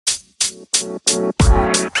All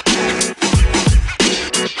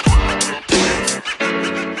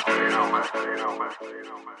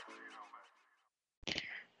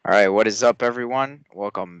right, what is up, everyone?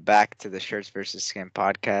 Welcome back to the Shirts versus Skin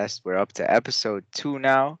podcast. We're up to episode 2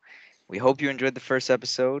 now. We hope you enjoyed the first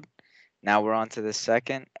episode. Now we're on to the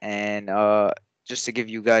second, and just to give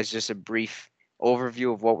you guys just a brief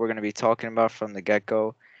overview of what we're going to be talking about from the get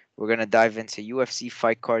go, we're going to dive into UFC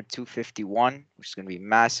Fight Card 251, which is going to be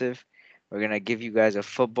massive. We're going to give you guys a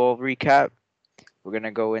football recap. We're going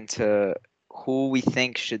to go into who we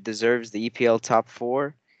think should deserves the EPL top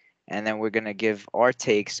four, and then we're going to give our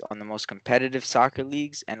takes on the most competitive soccer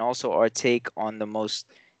leagues and also our take on the most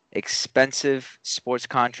expensive sports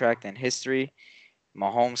contract in history,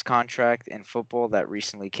 Mahomes contract in football that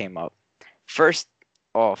recently came up. First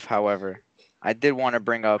off, however, I did want to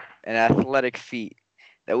bring up an athletic feat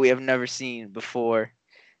that we have never seen before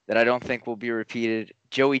that I don't think will be repeated.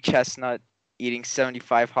 Joey Chestnut eating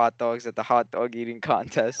 75 hot dogs at the hot dog eating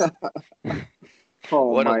contest. Oh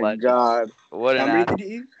What a my legend. God, What How an many athlete. did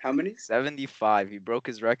he eat? How many? 75. He broke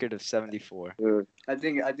his record of 74. dude! I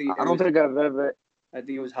think it I don't was think I've ever.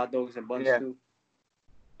 it was hot dogs and buns Yeah. too,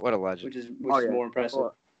 What a legend. which is Oh, yeah. more impressive.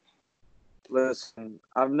 Well, listen,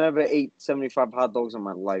 I've never ate 75 hot dogs in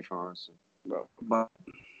my life, honestly, bro. But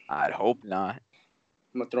I'd hope not.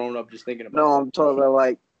 I'm throwing up just thinking about no, it. I'm talking about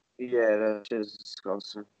like, yeah, that shit's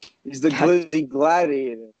disgusting. He's the glizzy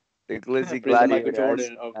gladiator. The Glizzy He's the Michael Gladiator.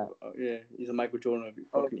 Jordan of he's a Michael Jordan of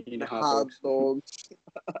Oh, fucking eating the hot hot dogs. dogs.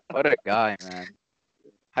 What a guy, man.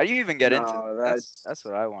 How do you even get into No, this? That's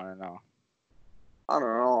what I want to know. I don't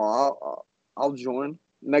know. I'll join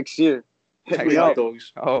next year. Hit Next me Free year. hot up.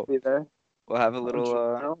 dogs. Oh, Be there. we'll have a I'll little.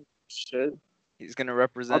 join. Shit. He's gonna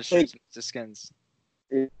represent I'll take- Shirts to Skins.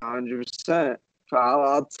 100%.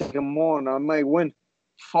 I'll take him on. I might win.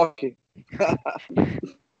 Fuck it.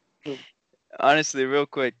 Honestly, real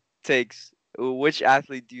quick takes. Which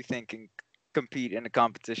athlete do you think can compete in a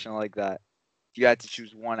competition like that? If you had to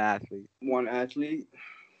choose one athlete, One athlete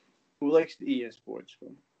who likes to eat in sports,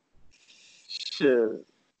 bro. Shit. Who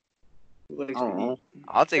likes I don't to know. eat?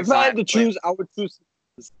 I'll take. If I had to Zion choose, I would choose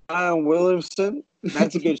Zion Williamson.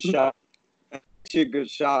 That's a good shot. That's actually a good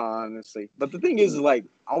shot, honestly. But the thing is, like,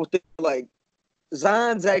 I would think like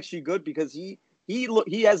Zion's actually good because he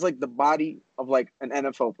has like the body of like an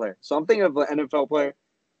NFL player. So I'm thinking of an NFL player.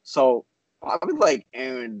 So I would like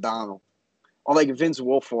Aaron Donald or like Vince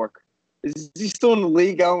Wilfork. Is he still in the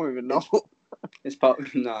league? I don't even know. It's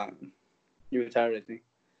probably nah. You retired, I think.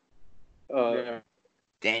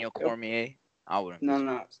 Daniel Cormier. I wouldn't.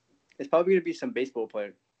 No. It's probably gonna be some baseball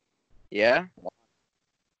player Yeah.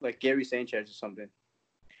 like Gary Sanchez or something.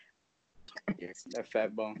 Yes. That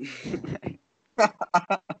fat bum.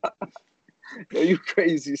 Are you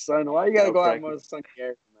crazy, son? Why you gotta No go out cracking. my son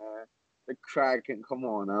Gary, man? The Kraken, come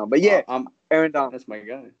on now. But yeah, Aaron Donald. That's my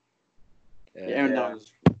guy. Yeah, Yeah, Aaron Donald.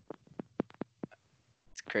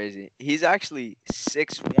 it's crazy. He's actually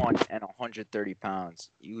 6'1" and 130 pounds.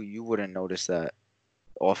 You wouldn't notice that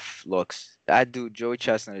off looks. That dude, Joey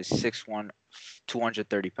Chestnut, is 6'1",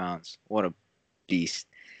 230 pounds. What a beast.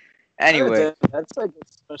 Anyway, that's like a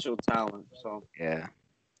special talent. So yeah.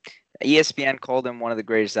 ESPN called him one of the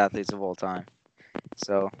greatest athletes of all time.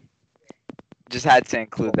 So, just had to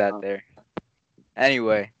include that there.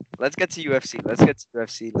 Anyway, let's get to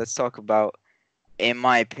UFC. Let's talk about, in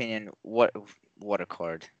my opinion, what a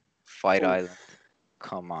card. Fight Oof. Island.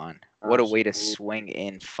 Come on. What a way to Absolutely. swing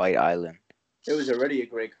in Fight Island. It was already a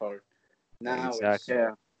great card. Now Exactly.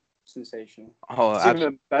 yeah, it's sensational. Oh, it's absolutely.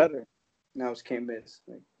 even better. Now it's can't miss.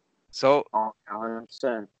 Like, So,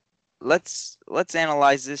 100%. let's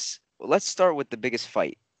analyze this. Let's start with the biggest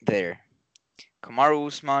fight there. Kamaru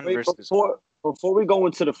Usman Wait, versus before we go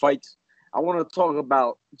into the fights, I want to talk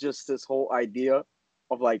about just this whole idea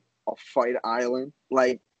of like a fight island.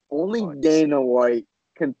 Like only Oh, Dana White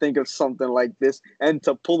can think of something like this, and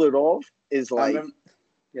to pull it off is I like remember,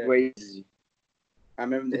 yeah, crazy. I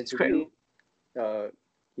remember the It's interview.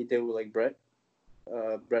 He did with like Brett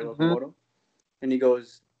Mhm. Okamoto, and he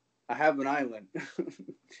goes, "I have an island."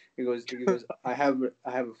 he goes, "I have a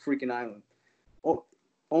freaking island." Oh,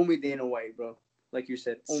 only Dana White, bro. Like you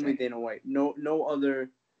said, only Dana White. No other,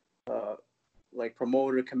 like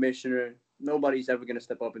promoter, commissioner. Nobody's ever gonna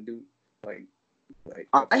step up and do like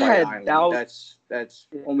I a fight had island. doubts. That's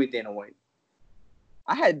only Dana White.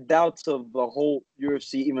 I had doubts of the whole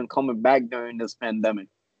UFC even coming back during this pandemic,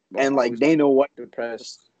 Bro, and I like was Dana White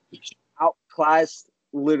depressed. outclassed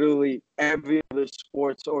literally every other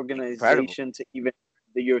sports organization to even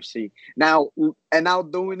the UFC. Now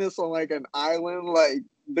doing this on like an island, like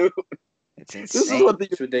dude, it's this is insane. what the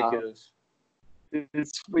It's ridiculous.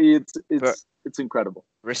 But it's incredible.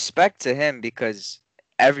 respect to him because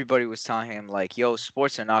everybody was telling him like, "Yo,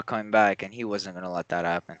 sports are not coming back," and he wasn't gonna let that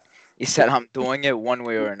happen. He said, "I'm doing it one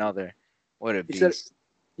way or another." What a He said beast!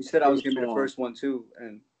 he said I was gonna be the First one. first one too,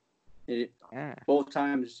 and it, Yeah, both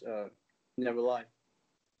times never lied.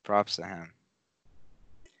 props to him.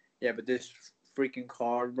 Yeah, but this freaking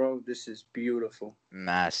card, bro, this is beautiful.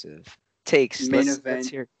 Massive takes. Main Let's event,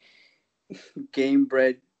 hear. game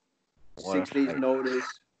bred, What a 6 days fight. notice.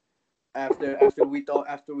 After we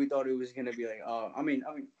thought it was gonna be like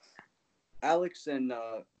Alex and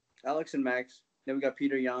Max. Then we got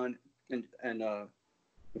Peter Yan and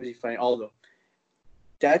who's he fighting? Aldo.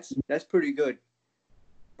 That's pretty good.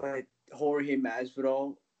 But Jorge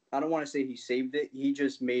Masvidal, I don't want to say he saved it. He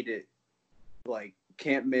just made it like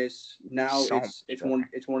can't miss. Now So it's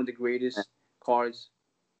much one of the greatest cards.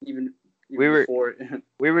 Even We were before.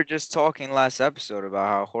 we were just talking last episode about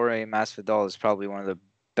how Jorge Masvidal is probably one of the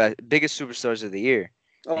biggest superstars of the year,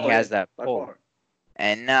 and he Oh has yeah, that by pull. far.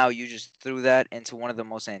 And now you just threw that into one of the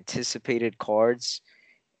most anticipated cards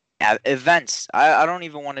events. I don't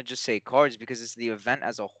even want to just say cards because it's the event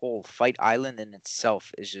as a whole. Fight Island in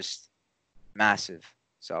itself is just massive.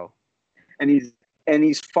 So And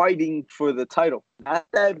he's fighting for the title. Not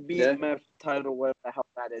that Yeah. BMF title, whatever the hell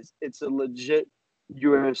that is. It's a legit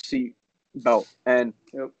UFC belt. And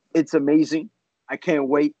Yep. it's amazing. I can't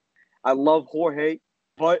wait. I love Jorge,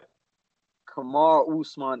 but Kamaru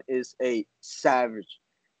Usman is a savage.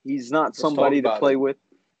 He's not Let's somebody talk to about play it. with.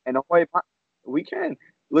 And we can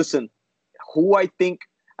listen. Who I think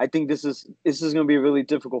this is going to be a really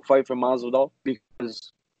difficult fight for Masvidal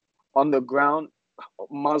because on the ground,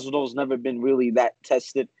 Masvidal's never been really that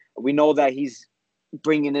tested. We know that he's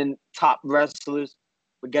bringing in top wrestlers,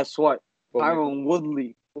 but guess what? Tyron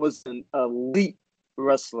Woodley was an elite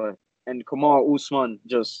wrestler, and Kamaru Usman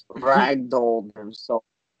just ragdolled him. So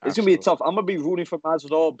it's gonna be absolutely. tough. I'm gonna be rooting for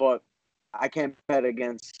Masvidal, but I can't bet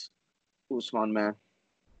against Usman, man.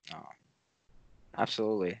 Oh,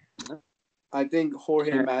 absolutely. I think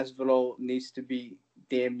Jorge Yeah. Masvidal needs to be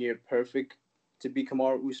damn near perfect to be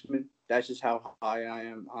Kamaru Usman. That's just how high I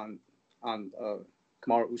am on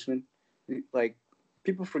Kamaru Usman. Like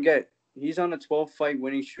people forget, he's on a 12-fight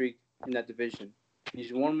winning streak in that division.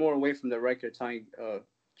 He's one more away from the record tying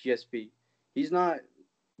GSP. He's not.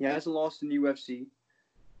 He hasn't lost in the UFC.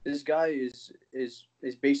 This guy is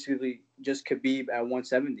basically just Khabib at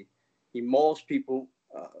 170. He mauls people.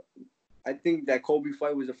 I think that Kobe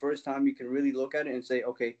fight was the first time you can really look at it and say,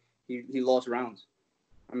 okay, he lost rounds.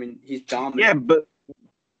 I mean, he's dominant.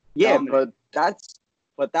 Dominant.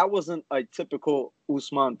 but that wasn't a typical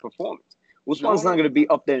Usman performance. Usman's No. not gonna be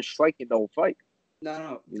up there and striking the whole fight.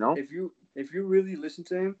 No. You know? If you really listen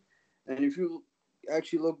to him, and if you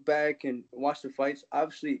actually look back and watch the fights,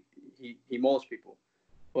 obviously he mauls people,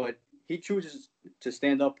 but he chooses to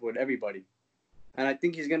stand up with everybody, and I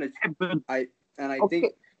think he's gonna. I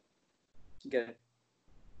think. Get.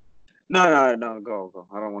 No, go.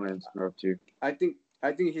 I don't want to interrupt you. I think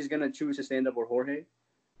he's gonna choose to stand up with Jorge,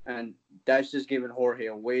 and that's just giving Jorge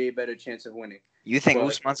a way better chance of winning. You think But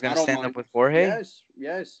Usman's I gonna don't stand mind. up with Jorge?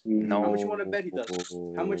 Yes. No. How much you want to bet he does?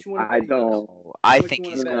 How much you want to I bet he does? don't. I much think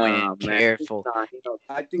you he's wanna going bet? in Nah, man. careful. Nah, he knows.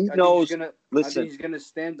 I think knows. he's gonna. Listen. I think he's gonna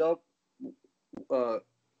stand up.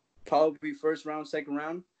 Probably first round, second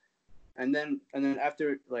round, and then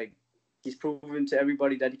after like he's proven to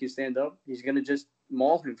everybody that he can stand up, he's gonna just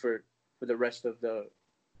maul him for the rest of the.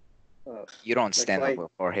 You don't stand fight. up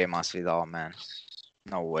with Jorge Masvidal, man.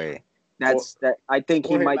 No way. That's that. I think he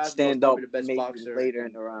Jorge might Masvidal's stand up probably the best maybe boxer later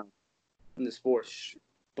in the round. in the sport,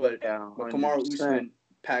 but Yeah, Kamaru 100%. Usman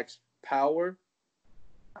packs power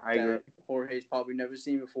I agree. that Jorge's probably never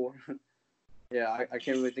seen before. Yeah, I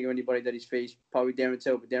can't really think of anybody that he's faced. Probably Darren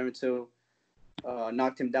Till, but Darren Till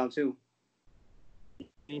knocked him down too.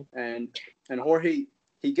 And Jorge,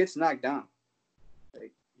 he gets knocked down.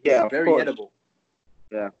 Like, Yeah, he's of very course. hittable.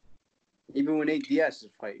 Yeah. Even when Nate Diaz's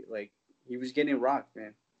fight, like he was getting rocked,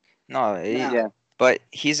 man. No, Now, but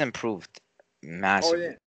he's improved massively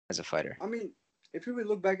yeah. as a fighter. I mean, if you really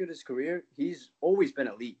look back at his career, he's always been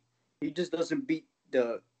elite. He just doesn't beat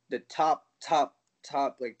the top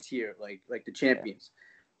like tier, like the champions.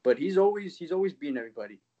 But he's always beating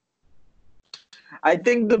everybody. I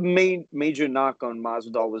think the major knock on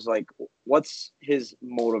Masvidal was like, what's his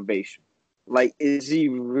motivation? Like, is he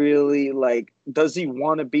really like? Does he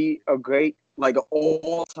want to be a great, like an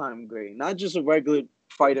all-time great, not just a regular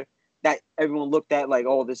fighter that everyone looked at like,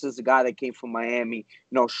 oh, this is the guy that came from Miami,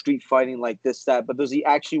 street fighting like this, that. But does he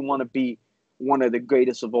actually want to be one of the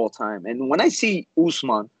greatest of all time? And when I see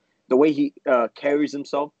Usman, the way he carries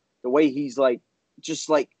himself, the way he's like just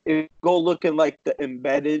like if you go looking like the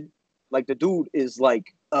embedded, like the dude is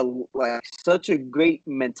like such a great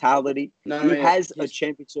mentality. No, He yeah, has a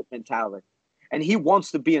championship mentality, and he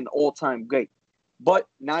wants to be an all-time great. But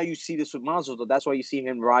now you see this with Masvidal. That's why you see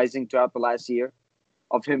him rising throughout the last year.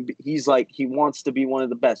 Of him, he's like he wants to be one of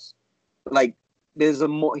the best. Like there's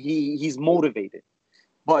he's motivated.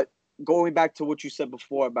 But going back to what you said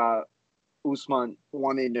before about Usman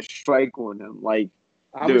wanting to strike on him, like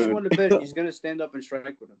how much you want to bet he's gonna stand up and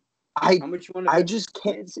strike with him? How much you want to bet? I just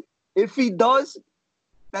can't see. If he does,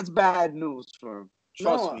 that's bad news for him.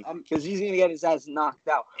 Trust me, because he's gonna get his ass knocked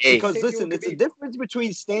out. Hey. Because listen, it's a difference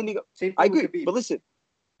between standing up. I agree, but listen,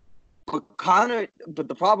 but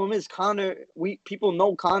the problem is Conor. People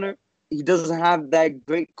know Conor. He doesn't have that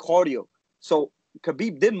great cardio. So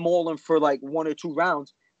Khabib did maul him for like 1 or 2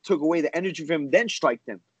 rounds, took away the energy from him, then striked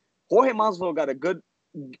him. Jorge Masvidal got a good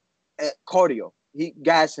cardio. He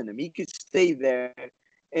gassing him. He could stay there,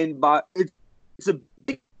 but it's a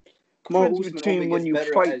big difference between when you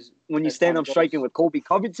fight, when you stand up striking with Colby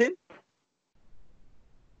Covington.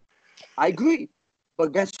 I agree,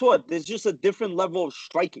 but guess what? There's just a different level of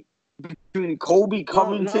striking between Colby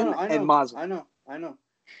Covington and Masvidal. I know.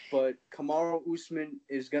 But Kamaru Usman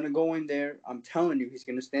is gonna go in there. I'm telling you, he's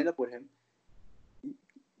gonna stand up with him.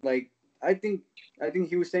 Like I think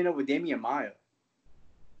he was standing up with Damian Maia.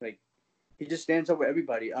 Like he just stands up with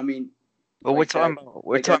everybody. I mean, but we're talking about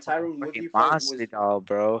Tyron Woodley fight was,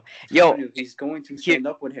 bro. Yo, he's going to stand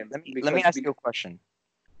up with him. Let me ask you a question.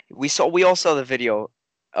 We all saw the video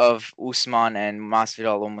of Usman and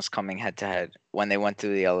Masvidal almost coming head to head when they went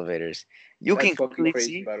through the elevators. You That's can clearly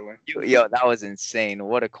crazy, see, by the way. Yo, that was insane.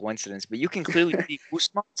 What a coincidence! But you can clearly see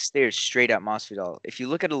Usman stares straight at Masvidal. If you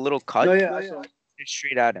look at a little cut, I saw.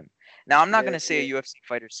 Straight at him. Now I'm not gonna say a UFC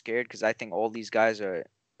fighter's scared because I think all these guys are.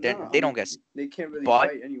 They don't get. They can't really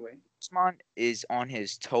fight anyway. Usman is on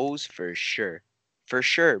his toes for sure,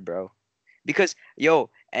 bro. Because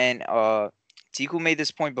and Tiku made this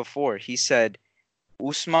point before. He said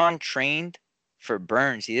Usman trained for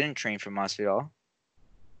Burns. He didn't train for Masvidal.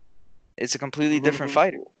 It's a completely different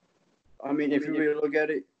fighter. I mean, if you really look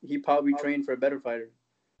at it, he probably trained for a better fighter.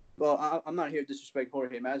 Well, I'm not here to disrespect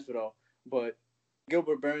Jorge Masvidal, but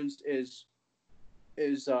Gilbert Burns is what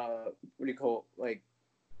do you call it? Like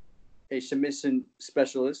a submission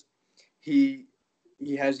specialist. He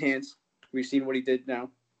has hands. We've seen what he did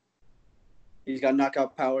now. He's got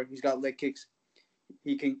knockout power. He's got leg kicks.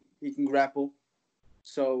 He can grapple.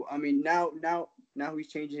 So I mean now he's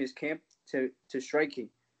changing his camp to striking.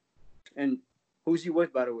 And who's he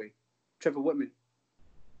with, by the way? Trevor Whitman.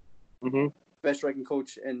 Mm-hmm. Best striking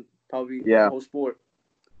coach and probably the whole sport.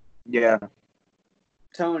 Yeah. I'm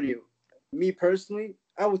telling you, me personally,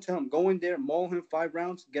 I would tell him, go in there, maul him 5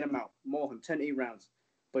 rounds, get him out. Maul him 10-8 rounds.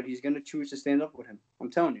 But he's going to choose to stand up with him.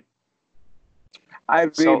 I'm telling you. I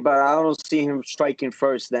agree, but I don't see him striking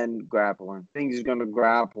first, then grappling. I think he's going to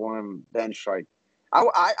grapple him, then strike.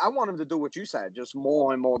 I want him to do what you said, just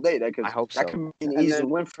maul him all day. That could be an easy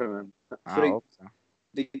win for him. I hope so.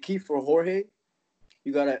 The key for Jorge,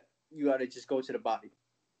 you gotta just go to the body.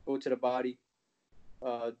 Go to the body.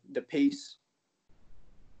 The pace.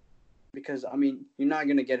 Because I mean, you're not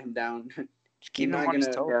gonna get him down. Just keep him on his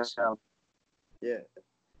toes. Yeah.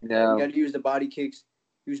 You gotta use the body kicks,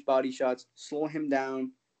 use body shots, slow him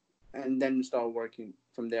down, and then start working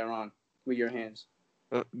from there on with your hands.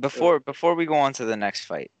 Before we go on to the next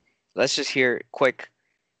fight, let's just hear quick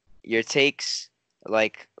your takes,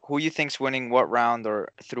 like who you think's winning what round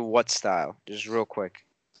or through what style, just real quick.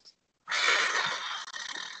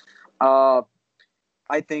 I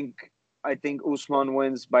think Usman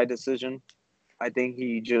wins by decision. I think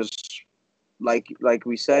he just like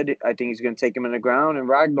we said. I think he's gonna take him in the ground and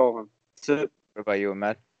ragdoll him. That's it. What about you,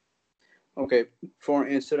 Ahmed? Okay, before I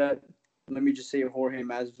answer that, let me just say Jorge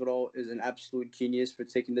Masvidal is an absolute genius for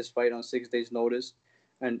taking this fight on 6 days' notice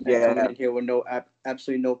and coming in here with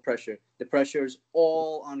absolutely no pressure. The pressure is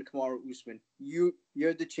all on Kamaru Usman. You're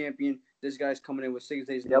the champion. This guy's coming in with 6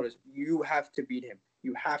 days' notice. You have to beat him.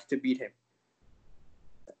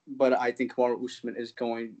 But I think Kamaru Usman is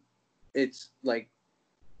going. It's like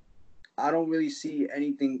I don't really see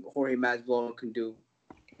anything Jorge Masvidal can do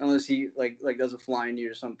unless he like does a flying knee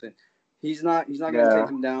or something. He's not gonna take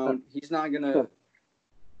him down. He's not gonna.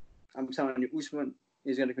 I'm telling you, Usman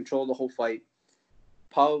is gonna control the whole fight.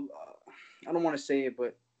 Paul, I don't want to say it,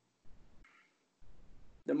 but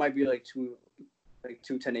there might be like two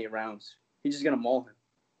 10-8 rounds. He's just gonna maul him.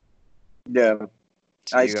 Yeah,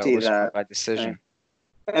 So I you got see Usman that. by decision.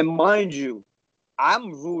 And mind you,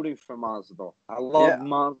 I'm rooting for Masvidal. I love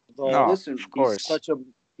Masvidal. No, Listen, of course. He's such a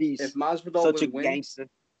beast. If Masvidal Such a would win, gangster.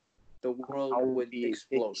 the world I would would be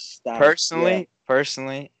explode. ecstatic.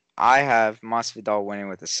 Personally, I have Masvidal winning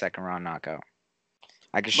with a second round knockout.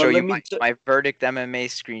 I can show But you let me my verdict MMA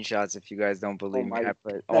screenshots if you guys don't believe me. my I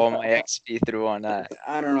put all my XP through on that.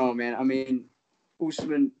 I don't know, man. I mean,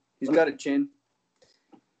 Usman, he's got a chin.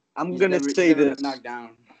 I'm He's gonna never, say he's never this. been knocked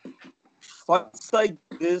down. Fights like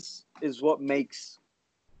this is what makes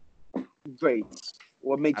great.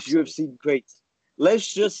 What makes Absolutely. UFC great.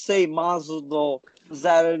 Let's just say Masvidal comes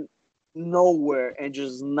out of nowhere and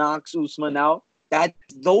just knocks Usman out.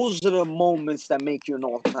 Those are the moments that make you an The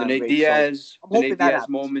all-time Nate great. Diaz, I'm the hoping Nate that Diaz happens.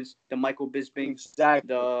 moments, the Michael Bisping, Exactly.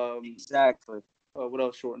 the Exactly. what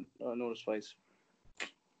else? Short notice fights.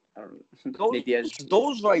 I don't know. Those, Nate Diaz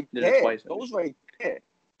those right did it there. twice. Those right there.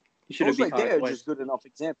 He should have Those beat right Conor there are twice. just good enough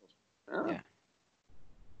examples. Yeah.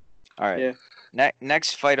 All right. Yeah.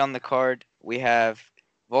 Next fight on the card, we have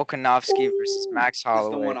Volkanovski versus Max This is the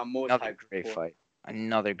Holloway. one I'm most Another hyped great for. fight.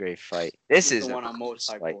 Another great fight. This is the a one I'm most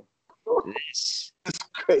close hyped fight. for. This,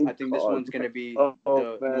 Great I think this card. one's gonna be Oh,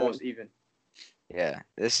 the man. most even. yeah,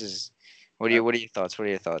 this is. What are your thoughts? What are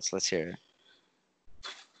your thoughts? Let's hear it.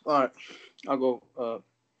 All right, I'll go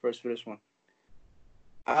first for this one.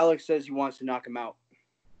 Alex says he wants to knock him out.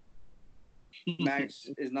 Max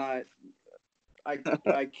is not. I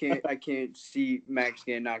can't see Max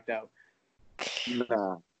getting knocked out.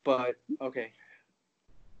 Nah. But okay.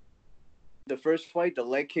 The first fight, the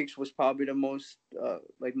leg kicks was probably the most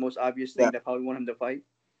most obvious thing that probably won him the fight.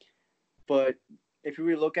 But if you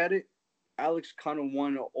really look at it, Alex kind of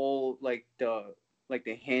won all the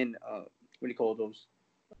hand what do you call those?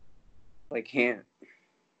 Like hand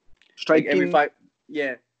Striking. like every five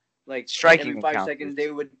Striking every 5 counters. seconds they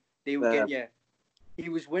would get he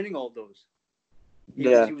was winning all those. He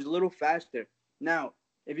was a little faster. Now,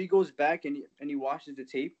 if he goes back and he watches the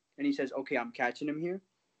tape and he says, "Okay, I'm catching him here."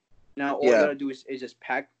 Now all I gotta do is just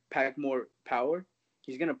pack more power.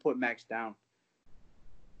 He's gonna put Max down.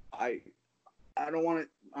 I don't want to.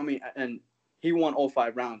 I mean, and he won all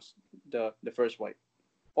 5 rounds. The first fight,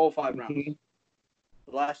 all 5 rounds. Mhm.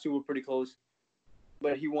 The last 2 were pretty close,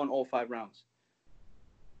 but he won all 5 rounds.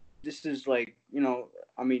 This is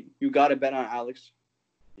I mean, you gotta bet on Alex.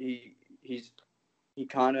 He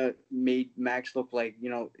kind of made Max look like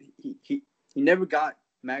he never got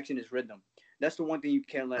Max in his rhythm. That's the one thing you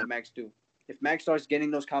can't let Max do. If Max starts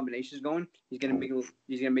getting those combinations going, he's gonna make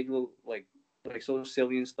it look like so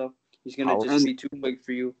silly and stuff. He's gonna just be too quick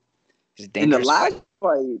for you. In the last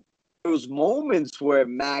fight, there was moments where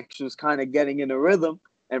Max was kind of getting in a rhythm,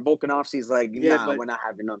 and Volkanovski's like, "Nah, we're not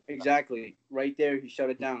having none." Exactly, right there, he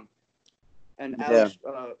shut it down. And Alex,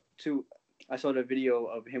 too. I saw the video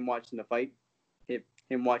of him watching the fight,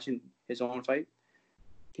 him watching his own fight.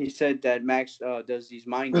 He said that Max does these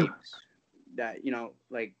mind games. That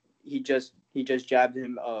he just jabbed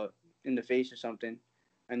him in the face or something,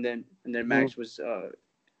 and then Max was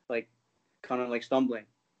kind of stumbling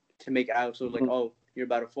to make Alex look like, oh, you're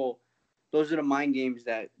about to fall. Those are the mind games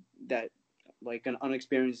that an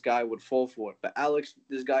unexperienced guy would fall for. But Alex,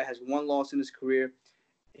 this guy has 1 loss in his career.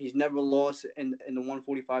 He's never lost in the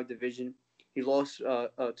 145 division. He lost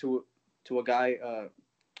to a guy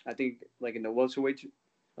I think in the welterweight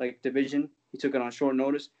division. He took it on short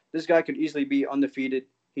notice. This guy could easily be undefeated.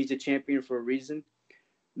 He's a champion for a reason.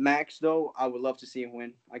 Max, though, I would love to see him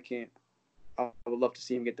win. I would love to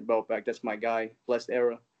see him get the belt back. That's my guy, blessed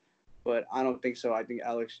era. But I don't think so. I think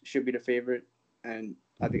Alex should be the favorite, and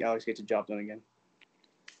I think Alex gets the job done again.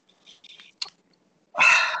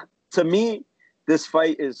 To me, this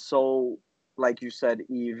fight is so, like you said,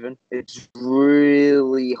 even. It's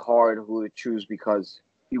really hard who to choose because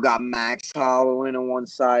you got Max Holloway on one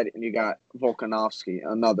side and you got Volkanovski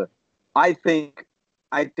another. I think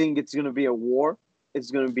it's gonna be a war. It's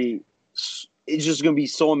just gonna be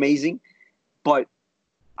so amazing. But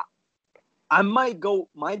I might go.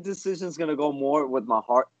 My decision's gonna go more with my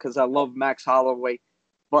heart because I love Max Holloway.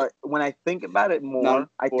 But when I think about it more,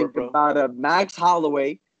 I think about a Max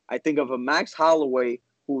Holloway. I think of a Max Holloway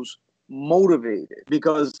who's motivated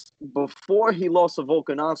because before he lost to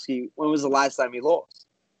Volkanovski, when was the last time he lost?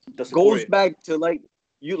 Goes back to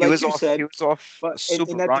you said. He was off but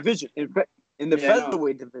in that division, in the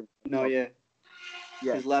featherweight division. No, yeah.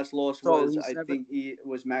 His last loss was I think he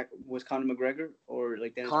was Conor McGregor or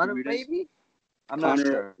Dennis Conor Bermudez. Maybe. I'm not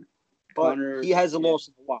sure. But he has a loss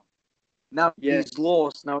in a while. Now he's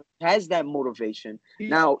lost. Now he has that motivation.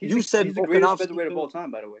 You said he's the greatest featherweight of all time,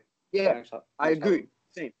 by the way. Yeah, Max I agree.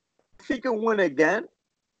 Same. If he can win again,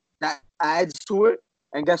 that adds to it.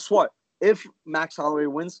 And guess what? If Max Holloway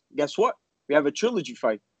wins, guess what? We have a trilogy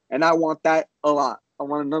fight, and I want that a lot. I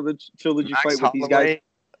want another trilogy fight with these guys.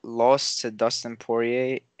 Lost to Dustin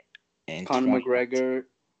Poirier in Conor 20 McGregor,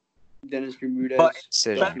 Dennis Bermudez, But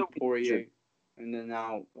decision. Dustin Poirier, and then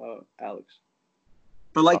now Alex.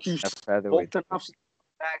 But like you The said, featherweight Volkanovski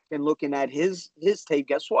back and looking at his tape,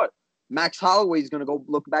 guess what? Max Holloway is gonna go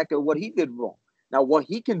look back at what he did wrong. Now, what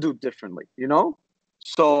he can do differently, you know?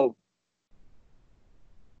 So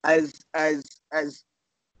as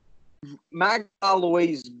Max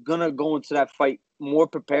Holloway's gonna go into that fight more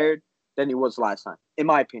prepared than he was last time, in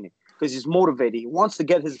my opinion. Because he's motivated. He wants to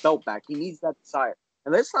get his belt back. He needs that desire.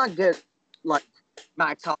 And let's not get like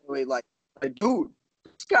Max Holloway like dude,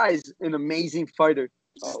 this guy's an amazing fighter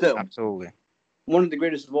still. Absolutely. One of the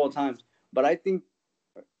greatest of all time. But I think,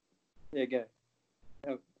 yeah,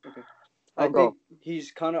 okay. I think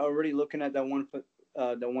he's kind of already looking at that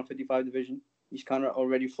 155 division. He's kind of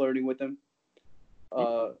already flirting with them.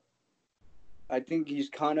 I think he's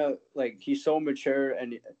kind of like he's so mature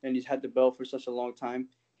and he's had the belt for such a long time.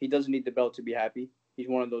 He doesn't need the belt to be happy. He's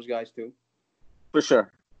one of those guys too. For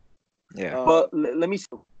sure. Yeah. But let me say,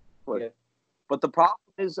 Yeah. but the problem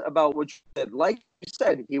is about what you said. Like you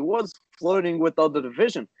said, he was flirting with the other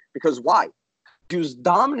division because why? He was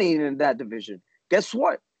dominating in that division. Guess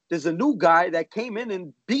what? There's a new guy that came in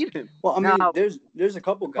and beat him. Well, I mean, Now, there's a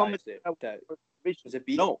couple guys that was it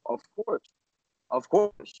beat? No, of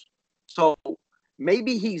course. So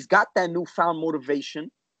maybe he's got that newfound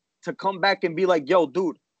motivation to come back and be like, yo,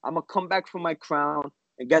 dude, I'm going to come back for my crown.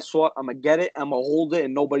 And guess what? I'm going to get it. I'm going to hold it.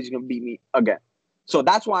 And nobody's going to beat me again. So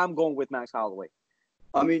that's why I'm going with Max Holloway.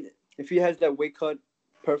 I mean, if he has that weight cut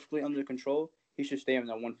perfectly under control, he should stay in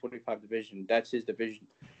that 145 division. That's his division.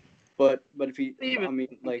 But if he, I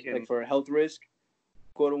mean, like for a health risk,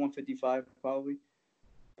 go to 155 probably.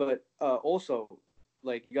 But also,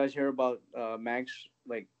 like you guys hear about Max,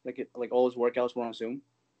 like all his workouts were on Zoom.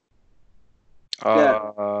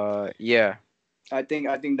 Yeah. I think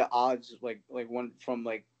the odds like went from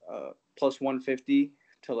like plus 150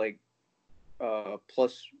 to like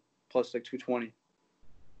plus like 220.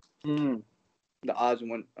 The odds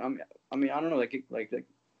went. I mean, I don't know. Like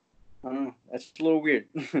I don't know. That's a little weird.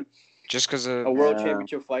 Just because of a world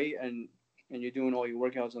championship fight and you're doing all your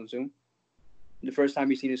workouts on Zoom. The first time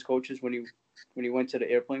he seen his coaches when he went to the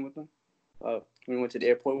airplane with them, when he went to the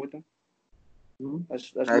airport with them.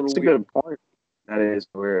 That's a little weird. A good point. That is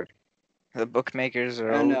weird. the bookmakers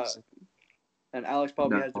are And always... and Alex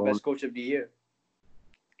probably has the best coach of the year,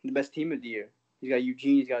 the best team of the year. He's got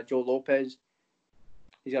Eugene. He's got Joe Lopez.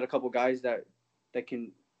 He's got a couple guys that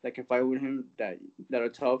can fight with him that are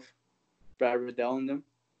tough. Brad Riddell and them.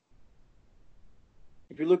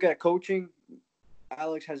 If you look at coaching,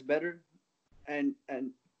 Alex has better, and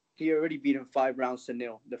he already beat him 5 rounds to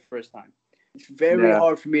 0 the first time. It's very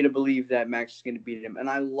hard for me to believe that Max is going to beat him, and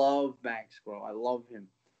I love Max, bro. I love him,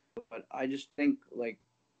 but I just think like,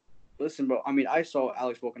 listen, bro. I mean, I saw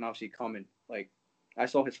Alex Volkanovski coming. Like, I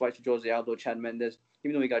saw his fights with Jose Aldo, Chad Mendes,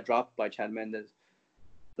 even though he got dropped by Chad Mendes.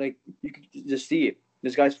 Like, you could just see it.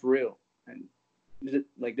 This guy's for real, and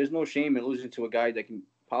like, there's no shame in losing to a guy that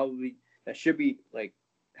should be like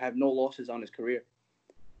have no losses on his career.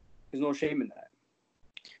 There's no shame in that.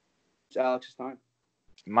 It's Alex's time.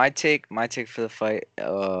 My take for the fight,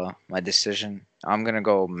 my decision. I'm gonna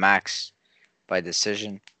go Max by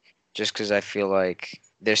decision, just because I feel like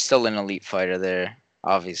there's still an elite fighter there.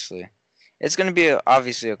 Obviously, it's gonna be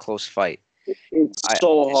obviously a close fight. It's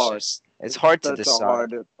hard. It's hard to Such a decide,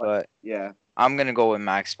 hard but yeah. I'm gonna go with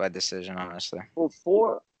Max by decision, honestly.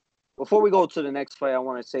 Before we go to the next fight, I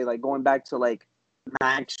want to say, like, going back to like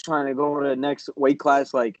Max trying to go to the next weight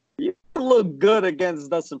class, like, you look good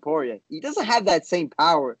against Dustin Poirier. He doesn't have that same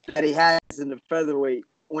power that he has in the featherweight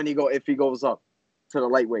if he goes up to the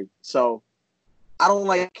lightweight. So I don't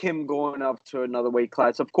like him going up to another weight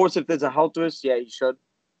class. Of course, if there's a health risk, yeah, he should,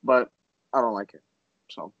 but I don't like it.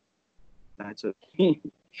 So that's it.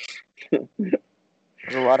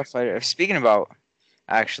 There's a lot of fighters. Speaking about,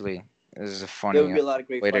 actually, this is a funny There would be a lot of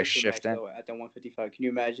great way to fights for shift Max, in. though, at the 155. Can you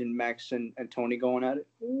imagine Max and Tony going at it?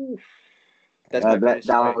 Ooh. That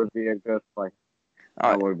would be a good fight.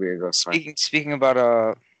 That would be a good fight. Speaking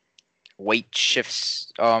about weight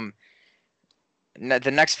shifts, the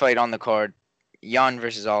next fight on the card, Jan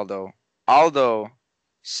versus Aldo. Aldo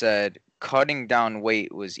said cutting down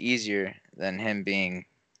weight was easier than him being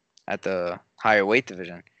at the higher weight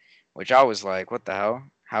division, which I was like, what the hell?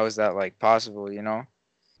 How is that like possible, you know?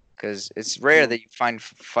 Because it's rare that you find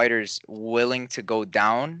fighters willing to go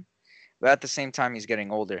down, but at the same time, he's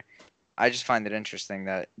getting older. I just find it interesting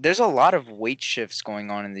that there's a lot of weight shifts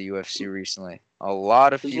going on in the UFC recently. There's a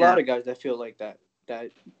lot of guys that feel like that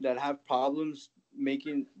have problems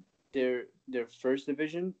making their first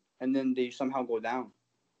division, and then they somehow go down.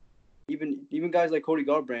 even guys like Cody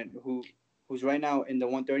Garbrandt, who's right now in the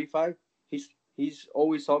 135, he's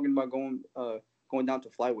always talking about going down to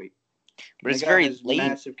flyweight. But And it's the guy very has late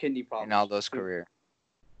massive kidney in problems Aldo's too. career,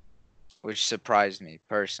 which surprised me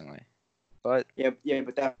personally. But Yeah,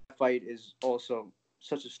 but that fight is also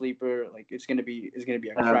such a sleeper. Like it's gonna be a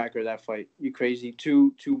Yeah. cracker. That fight, you crazy?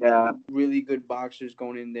 Two Yeah. really good boxers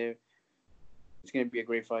going in there. It's gonna be a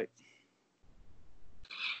great fight.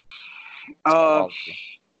 Uh, quality.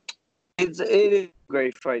 it is a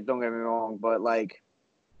great fight. Don't get me wrong, but like,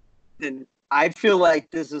 I feel like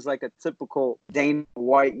this is like a typical Dana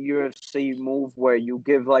White UFC move where you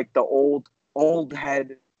give like the old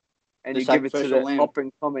head and The you give it to sacrificial the lamb. up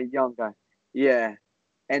and coming young guy. Yeah,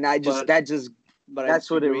 and I just But I that's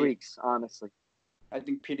what it disagree. reeks, honestly. I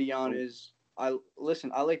think Peter Yan is. I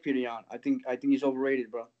like Peter Yan. I think he's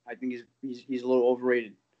overrated, bro. I think he's a little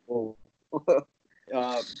overrated. Oh.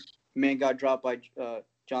 Man got dropped by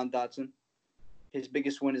John Dotson. His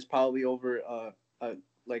biggest win is probably over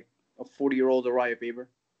like a 40-year-old Uriah Faber.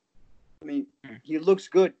 I mean, he looks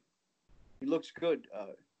good. He looks good.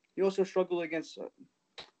 He also struggled against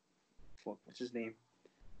what's his name?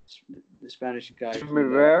 The Spanish guy. Jimmy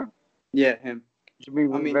Rivera. Yeah, him. Jimmy I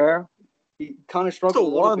mean, Rivera. he kind of struggled a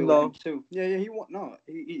Still little won, bit though. with him too. Yeah, he won. No,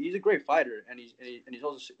 he's a great fighter, and he's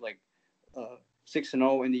also like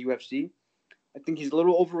 6-0 in the UFC. I think he's a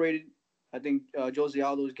little overrated. I think Jose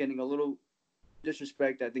Aldo is getting a little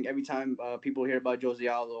disrespect. I think every time people hear about Jose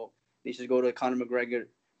Aldo, they just go to Conor McGregor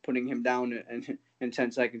putting him down in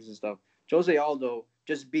 10 seconds and stuff. Jose Aldo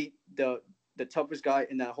just beat the toughest guy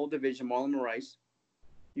in that whole division, Marlon Moraes.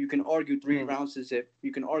 You can argue 3 rounds to zip.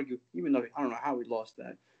 You can argue, even though I don't know how he lost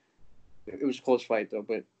that. It was a close fight, though,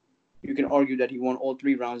 but you can argue that he won all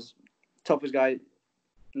 3 rounds. Toughest guy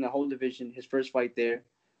in the whole division, his first fight there.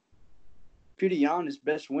 Peter Yan, his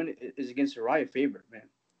best win is against Uriah Faber,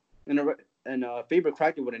 man. And Faber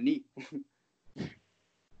cracked it with a knee.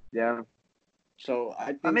 Yeah. So I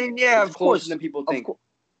think I mean, yeah, it's of closer course. than people think.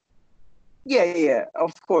 Yeah,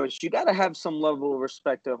 of course. You got to have some level of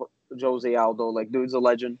respect to Jose Aldo. Like, dude's a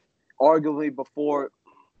legend. Arguably before,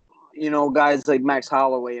 guys like Max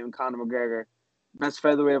Holloway and Conor McGregor, best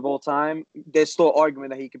featherweight of all time. There's still arguing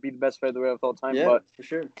that he could be the best featherweight of all time. Yeah, but for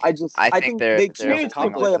sure. I I think they're the experience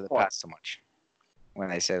holding can play on a to the part. past too much when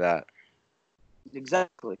they say that.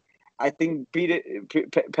 Exactly. I think Peter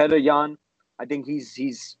Yan. I think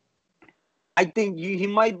he's. I think he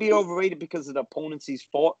might be overrated because of the opponents he's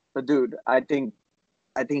fought. But dude, I think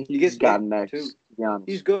He gets he's got paid, next. too. To be honest.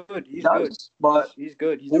 He's good. He's He good. does, but He's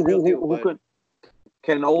good. He's the real deal. who But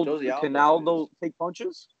can Jose Aldo is- take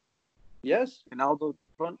punches? yes, Can Aldo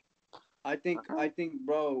punch? I think,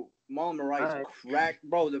 bro, Marlon Moraes Alright. cracked,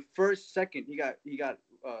 bro. The first second he got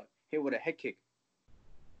hit with a head kick,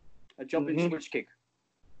 a jumping switch kick.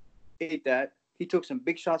 Ate that. He took some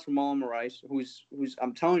big shots from Marlon Moraes, who's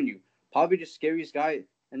I'm telling you, probably the scariest guy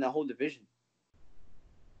in that whole division.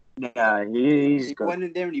 Yeah, he's He good. went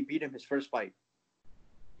in there and he beat him his first fight,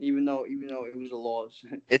 even though it was a loss.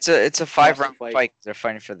 It's a 5-round fight. fight. They're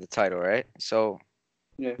fighting for the title, right? So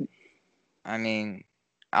Yeah. I mean,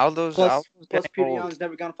 Aldo's Plus getting Peter old. Yan's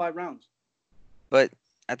never gone 5 rounds. But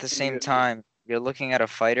at the In the same UFC. time, you're looking at a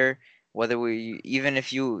fighter. Even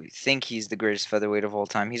if you think he's the greatest featherweight of all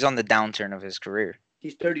time, he's on the downturn of his career.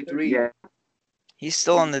 He's 33. Yeah, He's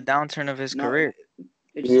still on the downturn of his No, career.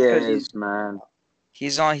 It's he because is, man.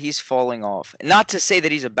 He's falling off. Not to say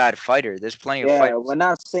that he's a bad fighter. There's plenty of Yeah, fighters. we're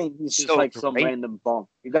not saying he's just So like some great. random bum.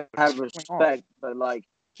 You gotta But he's have falling respect, but like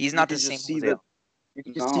He's you not can the same. just see Jose the Aldo. you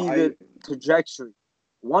can No, see the trajectory.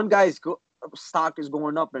 One guy's stock is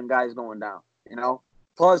going up and guy's going down.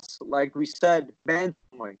 Plus, like we said,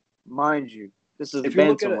 bantamweight, mind you, this is If you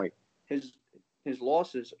look at bantamweight. his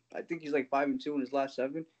losses, I think he's like 5-2 in his last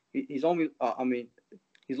 7. He's only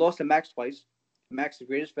he's lost to Max twice. Max, the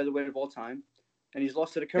greatest featherweight of all time, and he's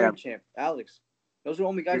lost to the current champ, Alex. Those are the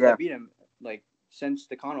only guys that beat him like since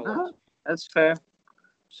the Conor loss. That's fair.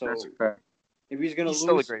 So That's fair. if he's gonna He's lose,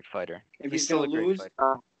 still a great fighter. if He's he's still gonna a great lose,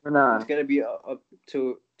 fighter. it's gonna be up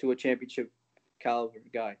to a championship caliber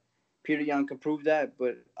guy. Peter Yan can prove that,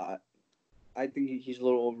 but I think he's a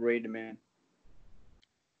little overrated, man.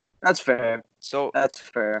 That's fair. So That's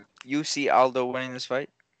fair. you see Aldo winning this fight?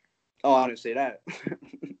 Oh, I didn't say that.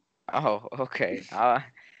 Oh, okay. I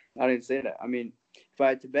didn't say that. I mean, if I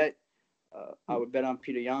had to bet, I would bet on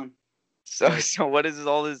Peter Yan. So what is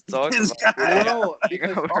all this talk This about? guy. I don't know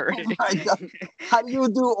because Oh my God. How do you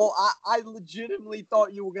do? Oh, I legitimately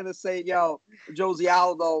thought you were gonna say, "Yo, Jose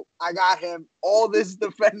Aldo, I got him." All this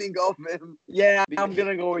defending of him. Yeah, I'm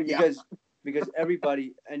gonna go with you. because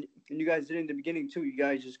everybody and you guys did in the beginning too. You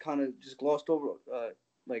guys just kind of glossed over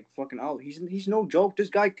like fucking out. He's no joke. This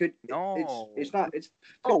guy could. No. It's not. It's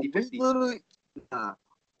Oh, 50-50.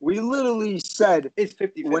 we literally said It's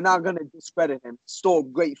 50-50. we're not gonna discredit him. Still a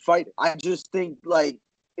great fighter. I just think like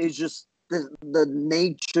it's just the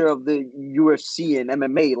nature of the UFC and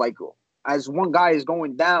MMA. Like as one guy is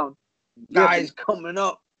going down, Yeah, guys coming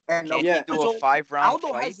up, and Can't Yeah. you do a so 5-round Aldo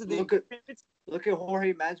fight? has the Look at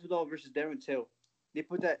Jorge Masvidal versus Darren Till. They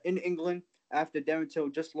put that in England after Darren Till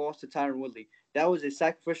just lost to Tyron Woodley. That was a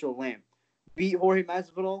sacrificial lamb. Beat Jorge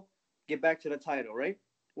Masvidal, get back to the title, right?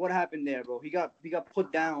 What happened there, bro? He got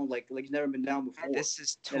put down like he's never been down before. This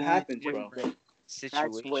is two It happens, bro. different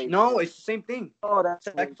situations. way- No, it's the same thing. Oh, that's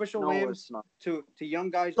Sacrificial no, lambs it's not. to young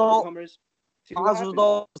guys, So, newcomers. See what happens.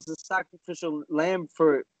 Masvidal was the sacrificial lamb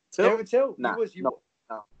for Till. Darren Till, Nah, he was no.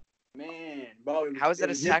 man, bro. It was, How is that it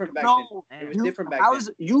a was different back No, then. It was Man. different back how then.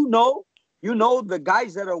 is you know the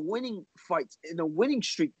guys that are winning fights in a winning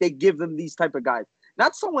streak, they give them these type of guys.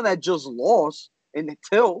 Not someone that just lost in the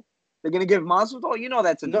Till. They're gonna give Masvidal. You know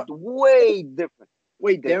that's No. way different.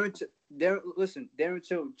 Way different. Darren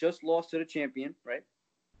Till just lost to the champion, right?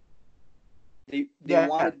 They Yeah.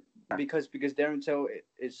 wanted because Darren Till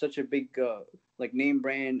is such a big like name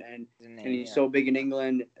brand and he's so big in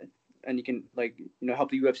England and you can like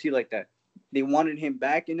help the UFC like that. They wanted him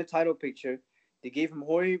back in the title picture. They gave him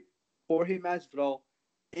Jorge Masvidal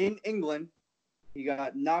in England. He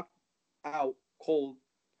got knocked out cold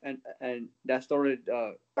and that started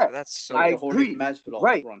That's so. I the Jorge agree. Masvidal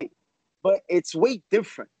Right. run. But it's way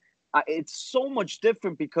different. It's so much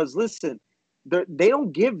different because listen, they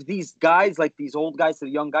don't give these guys like these old guys to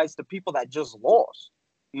the young guys to people that just lost.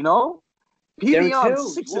 You know, Darren PDR Till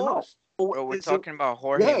 6-0. lost. Bro, we're talking about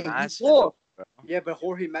Jorge Yeah, he Masvidal. lost. Bro. Yeah, but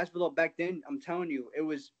Jorge Masvidal back then, I'm telling you,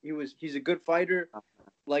 he's a good fighter,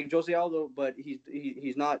 like Jose Aldo, but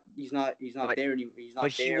he's not But- there anymore. He's not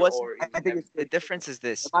But he there. wasn't. Or I think The difference is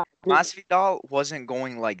this: in my opinion, Masvidal wasn't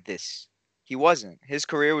going like this. He wasn't. His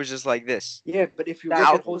career was just like this. yeah, but if you look at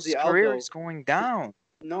Aldo's Jose career Aldo, is going down.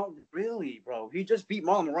 no, really, bro, he just beat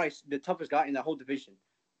Marlon Moraes, the toughest guy in that whole division.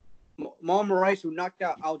 Marlon Moraes, who knocked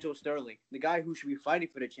out Aljo Sterling, the guy who should be fighting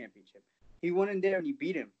for the championship, he went in there and he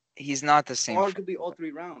beat him, He's not the same. arguably all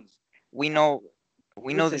 3 rounds. We know the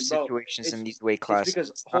Listen, bro, situations in it's- these weight It's classes. because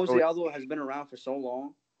It's not Jose always- Aldo has been around for so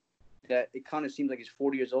long that it kind of seems like he's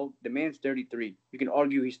 40 years old. The man's 33. You can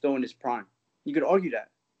argue he's still in his prime. You could argue that.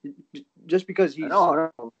 Just because he's.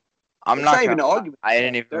 no, I'm it's not not even gonna. an argument. I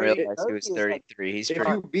didn't even 30 realize he was 30 is like- 33. He's If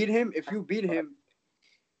pretty. you beat him,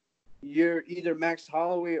 you're either Max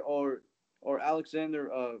Holloway or Alexander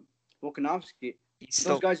Volkanovski. He's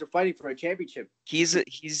still. Those guys are fighting for a championship. He's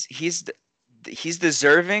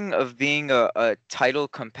deserving of being a title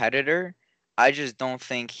competitor. I just don't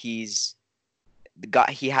think he's the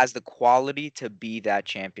guy. He has the quality to be that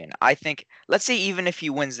champion. I think. Let's say even if he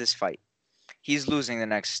wins this fight, he's losing in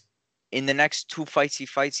the next 2 fights he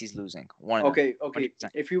fights. He's losing one. Of them. Okay.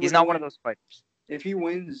 100%. If he He's were not to one of win- those fighters. If he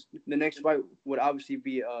wins, the next fight would obviously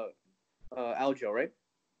be Aljo, right?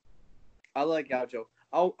 I like Aljo.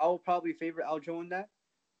 I'll probably favor Aljo in that,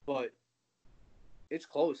 but it's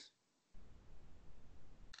close.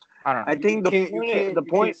 I don't know. I think the You can't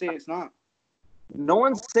point say it's not. no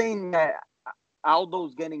one's saying that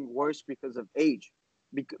Aldo's getting worse because of age.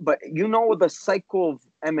 But you know the cycle of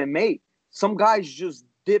MMA. Some guys just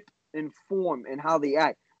dip in form and how they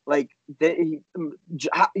act. Like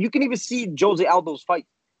you can even see Jose Aldo's fight.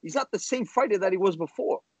 He's not the same fighter that he was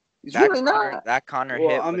before. He's really not. That Connor Well,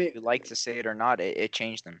 hit, I whether mean- you like to say it or not, it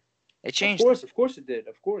changed him. It changed. Of course it did.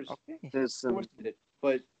 Of course, Him. Okay. There's of course it did.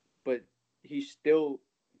 But he's still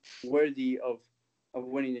worthy of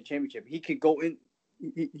winning the championship. He could go in.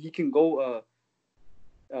 He can go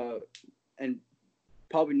and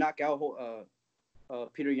probably knock out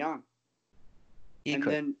Peter Yan. He And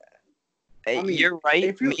could. then Hey, mean, you're right.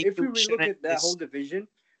 if you Maybe really we look shouldn't at that dis- whole division,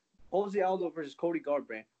 Jose Aldo versus Cody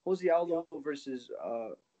Garbrandt, Jose Aldo versus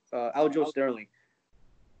Aljo Sterling,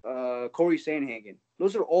 Corey Sandhagen.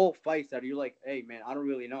 Those are all fights that you're like, hey man, I don't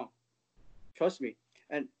really know. Trust me.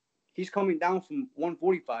 And he's coming down from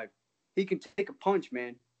 145. He can take a punch,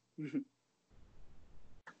 man.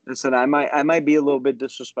 Listen, I might be a little bit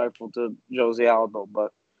disrespectful to Jose Aldo,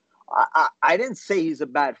 but I didn't say he's a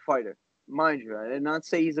bad fighter. Mind you, I did not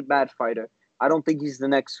say he's a bad fighter. I don't think he's the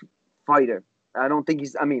next fighter. I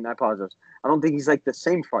apologize. I don't think he's like the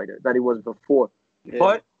same fighter that he was before. Yeah.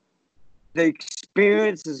 But the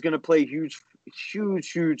experience is going to play a huge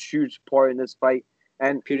part in this fight.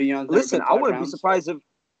 And Peter Yan's never listen, been I 5 wouldn't be rounds. surprised if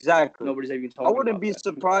exactly. Nobody's even talking I wouldn't about be that.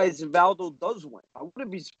 surprised if Aldo does win. I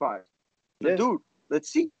wouldn't be surprised. But Yeah. dude, let's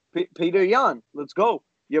see. Peter Yan, let's go.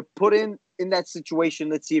 You put in in that situation.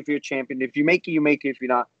 Let's see if you're a champion. If you make it, you make it. If you're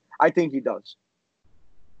not, I think he does.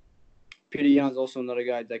 Peter Yan's also another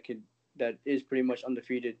guy that is pretty much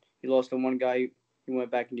undefeated. He lost to one guy. He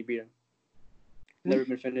went back and he beat him. Never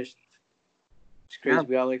been finished. It's crazy. Yeah.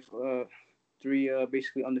 We got like three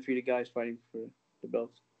basically undefeated guys fighting for the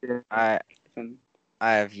belts. I And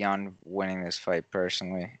have Jan winning this fight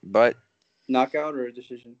personally, but knockout or a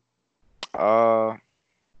decision?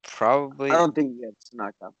 probably I don't think he gets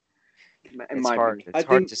knocked out. In it's my hard. opinion. It's I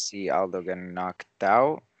hard think- to see Aldo getting knocked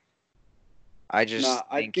out. I just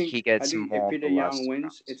I think think he gets if more. Peter Yan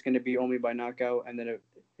wins, it's gonna be only by knockout, and then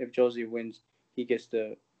if Josie wins, he gets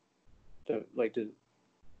the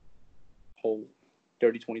whole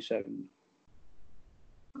 30-27.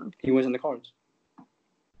 He wins in the cards.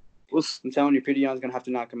 We'll I'm telling you, Peter Yan's gonna have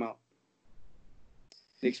to knock him out.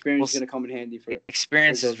 The experience is We'll gonna come in handy for.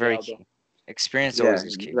 Experience is Jose very Aldo. key. Experience Yeah, always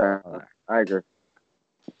is key. exactly. I agree.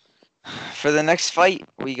 For the next fight,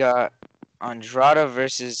 we got Andrade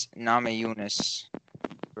versus Namajunas.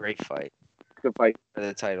 Great fight Good fight. for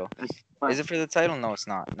the title. Fine. Is it for the title? No, it's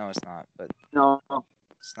not. No, it's not. But No,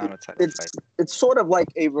 it's not a title it's fight. it's sort of like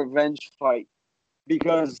a revenge fight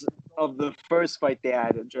because of the first fight they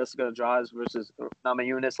had, Jessica Andrade versus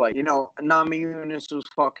Namajunas. Like, Namajunas was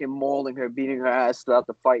fucking mauling her, beating her ass throughout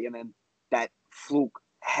the fight, and then that fluke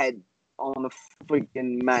head on the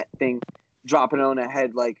freaking mat thing, dropping it on her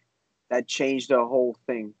head, like that changed her whole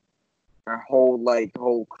thing, her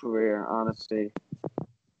whole career, honestly.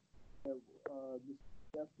 This is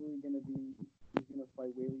definitely gonna be. He's gonna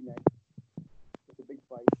fight Whaley next. It's a big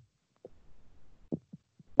fight.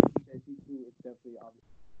 It's definitely obvious.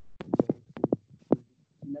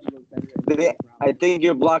 She never looked better in the Yeah, first round. I think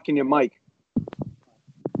you're blocking your mic.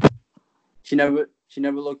 She never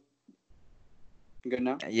looked good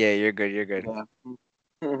now. Yeah, you're good. You're good.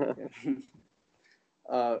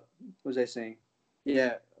 What was I saying?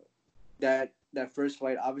 Yeah, that first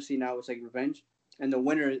fight. Obviously now it's like revenge, and the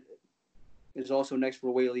winner is also next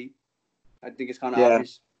for Whaley. I think it's kind of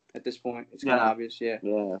obvious at this point. It's kind of obvious, yeah.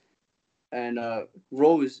 Yeah. And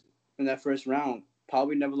Rose in that first round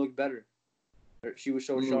probably never looked better. She was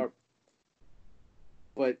so sharp,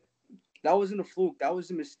 but that wasn't a fluke. That was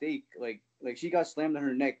a mistake. Like she got slammed on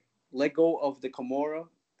her neck. Let go of the Kimura,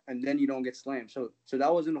 and then you don't get slammed. So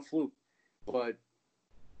that wasn't a fluke, but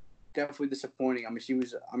definitely disappointing.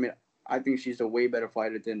 I think she's a way better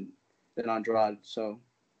fighter than Andrade. So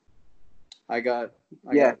I got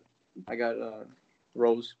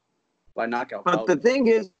Rose by knockout. But the thing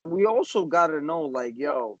is, we also gotta know, like,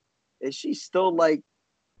 is she still like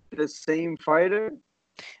the same fighter?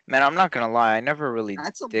 Man, I'm not gonna lie. I never really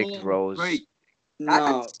That's a digged long Rose. break.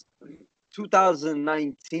 no, That's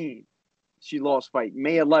 2019. She lost fight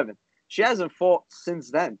May 11th. She hasn't fought since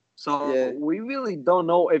then. So we really don't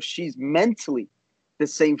know if she's mentally the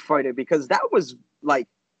same fighter because that was like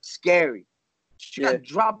scary. She got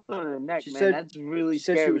dropped on her neck, she man. said, That's really she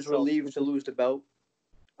said scary. she was relieved to lose the belt.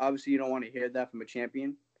 Obviously, you don't want to hear that from a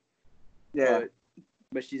champion. Yeah.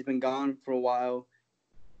 But she's been gone for a while.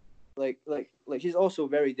 Like she's also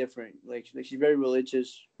very different. Like she's very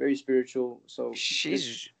religious, very spiritual. So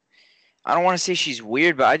I don't want to say she's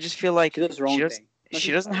weird, but I just feel like she does her own thing.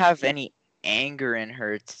 She doesn't have any anger in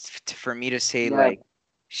her for me to say like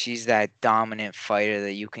she's that dominant fighter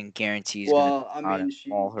that you can guarantee is well, gonna out and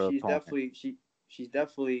maul her she's opponent. she's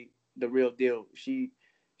definitely the real deal. She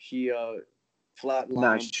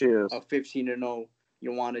flatlined a 15-0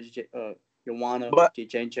 Joanna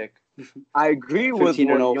Jędrzejczyk. I agree with what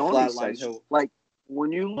 15-0 Yoni flatline says. Hill. Like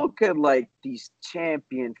when you look at like these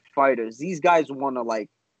champion fighters, these guys want to like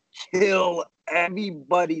kill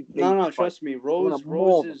everybody. No, trust me.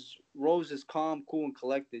 Rose is calm, cool, and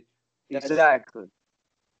collected. Exactly.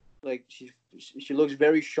 Like she looks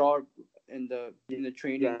very sharp in the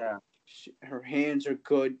training. Yeah. Her hands are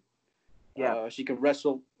good. Yeah. She can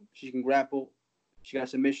wrestle. She can grapple. She got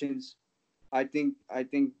submissions. I think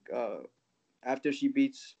after she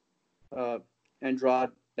beats Andrade,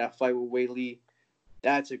 that fight with Whaley,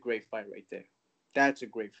 that's a great fight right there. That's a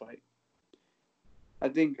great fight. I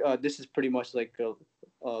think this is pretty much like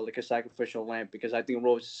a sacrificial lamb because I think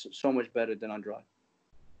Rose is so much better than Andrade.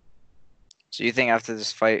 So you think after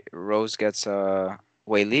this fight, Rose gets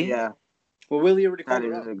Whaley? Yeah. Well, Whaley already called That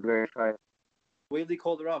her is out. a great fight. Whaley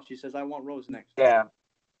called her out. She says, "I want Rose next." Yeah.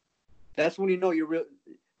 That's when you know you're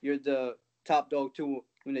the top dog too.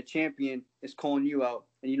 When the champion is calling you out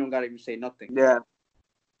and you don't gotta even say nothing. Yeah.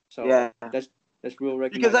 So that's real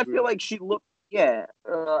recognition. Because I feel like she looked. Yeah.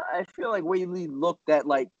 I feel like Whaley looked at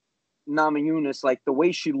like Namajunas, like the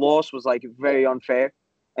way she lost was like very unfair,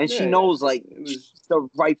 and she knows like she's the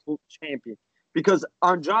rightful champion. Because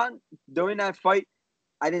Anjan, during that fight,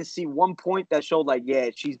 I didn't see one point that showed like, yeah,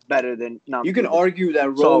 she's better than You can Namajunas. argue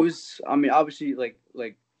that So- Rose. I mean, obviously, like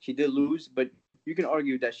she did lose, but you can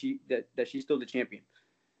argue that that she's still the champion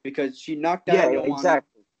because she knocked out Yeah, Joanna,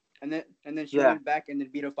 exactly. and then she Yeah. went back and then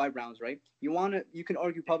beat her 5 rounds. Right? You can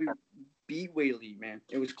argue probably beat Whaley, man.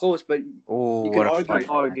 It was close, but Oh, you what can a argue. fight!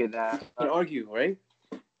 Argue that. You can argue, right?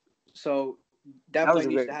 So that That was fight a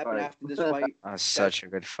needs great to happen fight. after this fight. That's such a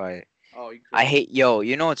good fight. Oh, you I hate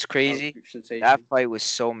you know what's crazy? Sensation. That fight was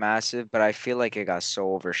so massive, but I feel like it got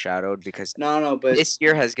so overshadowed because No, but this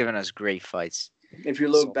year has given us great fights. if you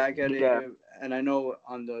look So- back at it, Yeah. and I know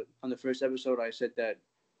on the first episode I said that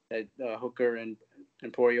Hooker and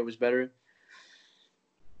Poirier was better.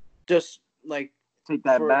 Just like Take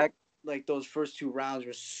that for- back. like those first 2 rounds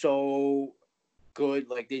were so good,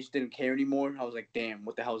 like they just didn't care anymore. I was like, damn,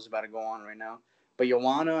 what the hell is about to go on right now? But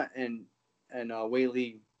Joanna and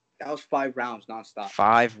Whaley, that was 5 rounds nonstop.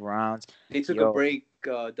 5 rounds. They took Yo. a break,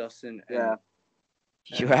 Dustin. And, Yeah.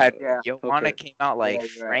 You and, had yeah, Joanna Hooker. came out like Yeah,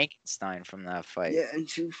 you're right. Frankenstein from that fight. Yeah, and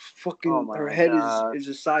she fucking Oh my her head God. is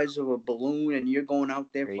the size of a balloon, and you're going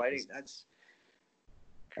out there Crazy. fighting. That's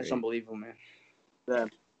Crazy. unbelievable, man.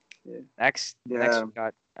 Next Yeah. we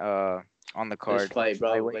got on the This card fight,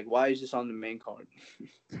 bro. flyweight. Like, why is this on the main card?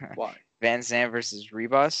 Why? Van Zandt versus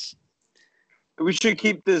Rebus. We should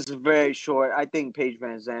keep this very short. I think Paige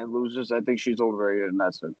Van Zandt loses. I think she's overrated, and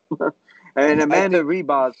that's it. And Amanda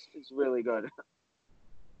Ribas is really good.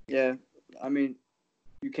 Yeah, I mean,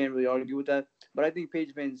 you can't really argue with that. But I think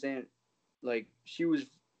Paige Van Zandt, like, she's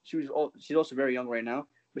also very young right now,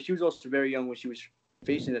 but she was also very young when she was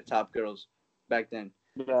facing the top girls back then.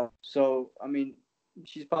 Yeah. So I mean,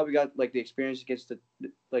 she's probably got like the experience against the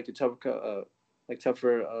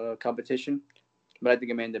tougher competition. But I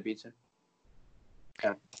think Amanda beats her.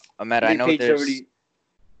 Ahmed, I I think know Paige there's already.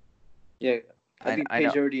 Yeah, I think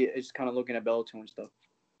Paige know. already is kind of looking at Bellator and stuff.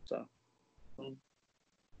 So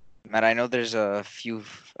Matt, I know there's a few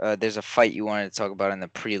there's a fight you wanted to talk about in the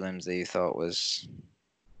prelims that you thought was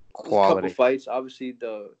there's a quality. couple fights. Obviously,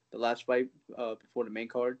 the last fight before the main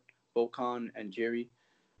card, Volkan and Jerry.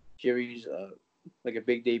 Jerry's like a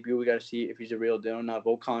big debut. We got to see if he's a real deal or not.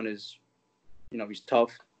 Volkan is, he's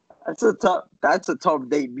tough. That's a tough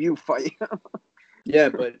debut fight. Yeah,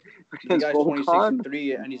 but the Against guy's Volkan?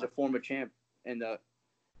 26-3, and he's a former champ in a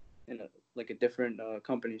different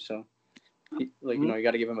company. So, you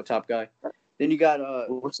got to give him a top guy. Then you got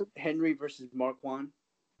What's it? Henry versus Marquand.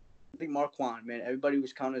 I think Marquand, man, everybody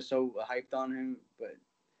was kind of so hyped on him, but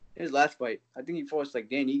his last fight, I think he fought like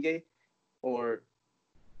Dan Ige or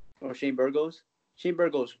Shane Burgos. Shane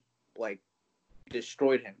Burgos like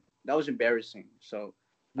destroyed him. That was embarrassing. So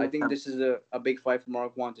I think this is a big fight for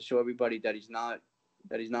Marquand to show everybody that he's not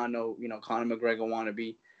no Conor McGregor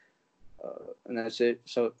wannabe, and that's it.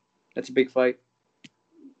 So that's a big fight.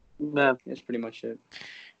 Yeah. That's pretty much it.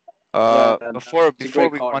 Before It's a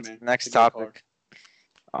great we go card, on to man. the next It's a great topic,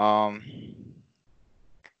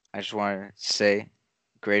 I just want to say,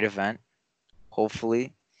 great event.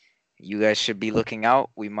 Hopefully, you guys should be looking out.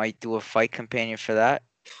 We might do a fight companion for that.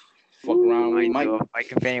 Fuck around. We might. Do a fight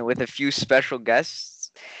companion with a few special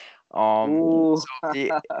guests. Ooh.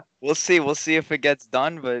 We'll see. We'll see if it gets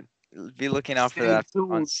done, but be looking out for Stay that on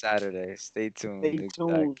tuned. Saturday. Stay tuned. Stay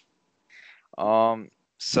tuned.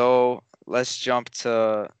 So let's jump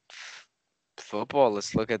to football.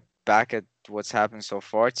 Let's look back at what's happened so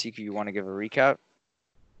far. Tiki, you want to give a recap?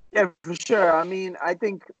 Yeah, for sure. I mean, I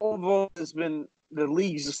think overall the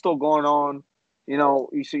leagues are still going on.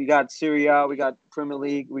 You got Serie A, we got Premier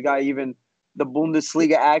League, we got even the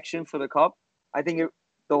Bundesliga action for the cup. I think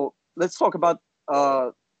let's talk about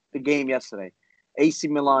the game yesterday. AC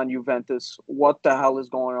Milan, Juventus. What the hell is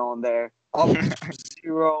going on there? Up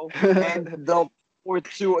 0 and the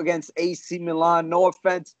 4-2 against AC Milan. No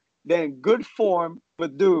offense, they're in good form,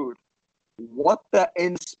 but dude, what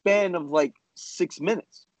in span of like 6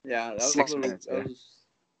 minutes? Yeah, that was 6 a little, minutes,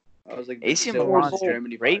 I was like AC Brazil Milan's versus in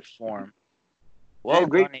Germany great vibes. form. Well, Well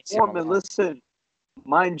great done, AC form. And Milan. listen,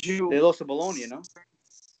 mind you, They lost to Bologna, no?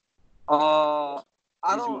 I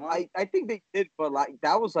AC don't. Milan? I think they did, but like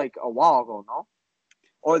that was like a while ago, no?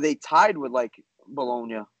 Or they tied with like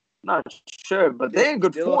Bologna. Not sure, but they're in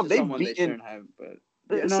good They form. lost to They've someone they beaten. shouldn't have, but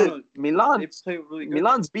yeah, Listen, no, Milan. they play really good.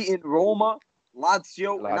 Milan's beaten Roma,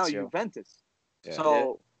 Lazio, and now Lazio. Juventus. Yeah.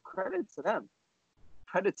 So credit to them.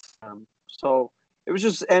 Credit to them. So it was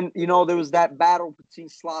just, and there was that battle between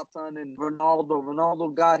Zlatan and Ronaldo.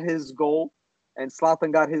 Ronaldo got his goal, and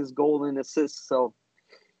Zlatan got his goal and assist. So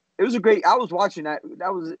it was a great. I was watching that.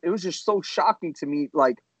 It was just so shocking to me.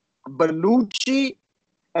 Like Bonucci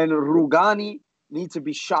and Rugani, need to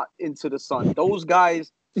be shot into the sun. Those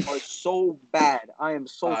guys are so bad. I am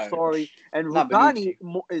so sorry. And Not Rugani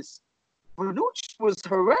Bonucci was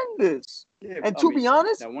horrendous. Yeah, And to be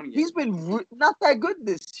honest, that one game. he's been not that good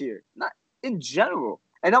this year, not in general.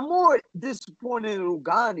 And I'm more disappointed in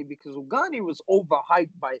Rugani because Rugani was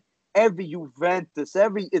overhyped by every Juventus,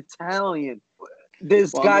 every Italian.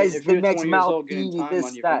 This guy's if the you're next 20 years old getting Maldini, time this,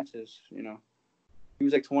 on that. Juventus, he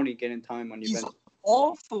was like 20 getting time on He's Juventus.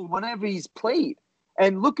 awful whenever he's played.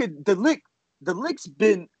 And look at the Lick. The Lick's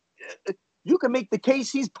been. You can make the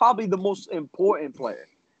case he's probably the most important player,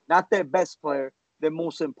 not their best player, their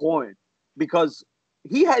most important, because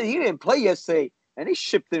he didn't play yesterday and he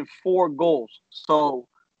shipped in 4 goals. So,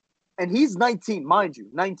 and he's 19, mind you,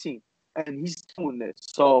 19, and he's doing this.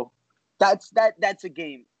 So that's a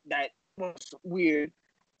game that was weird.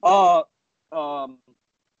 Bayern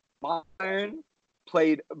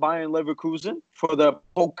played Bayern Leverkusen for the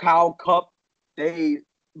Pokal Cup.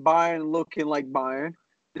 Bayern looking like Bayern.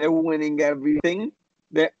 They're winning everything.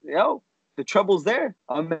 The trouble's there.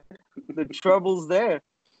 The trouble's there.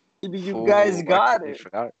 Maybe you guys got it.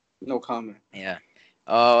 Forgot. No comment. Yeah.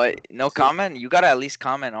 No comment. You gotta at least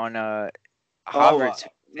comment on Havertz.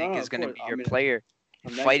 Who think is gonna be your player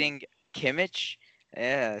fighting Kimmich?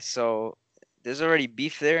 Yeah. So there's already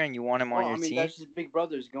beef there, and you want him on your team. That's his big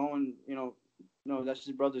brothers going. That's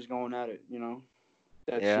his brothers going at it.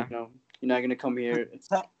 That's you're not gonna come here.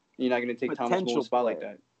 You're not gonna take Thomas Mull's spot like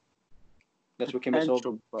that. That's what Kimmich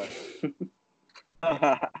sold.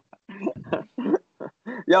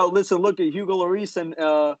 Yo, listen, look at Hugo Lloris and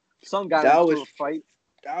some guy into a fight.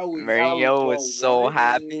 Mourinho was so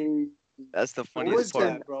happy. That's the funniest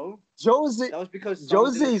part, that, bro. That was because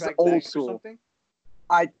Jose's old school.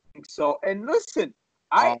 I think so. And listen,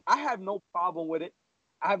 I have no problem with it.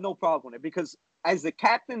 I have no problem with it because as the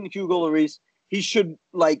captain, Hugo Lloris, he should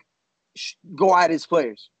go at his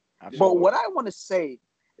players. Absolutely. But what I want to say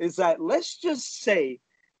is that let's just say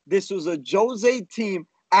this was a Jose team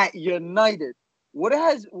at United. Would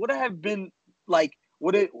have been like?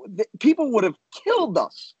 People would have killed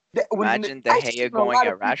us. Imagine De Gea going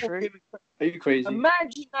at Rashford. Are you crazy?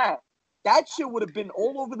 Imagine that. That shit would have been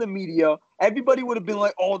all over the media. Everybody would have been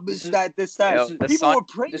like, "Oh, this, that." People were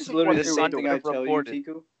praising. This is literally the same thing I tell you,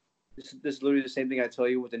 Tiku. This is literally the same thing I tell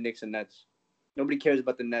you with the Knicks and Nets. Nobody cares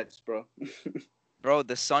about the Nets, bro. Bro,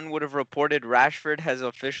 the Sun would have reported Rashford has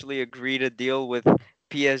officially agreed a deal with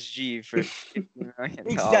PSG for $50 million.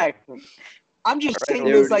 Exactly. I'm just saying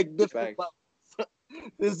there's like different levels.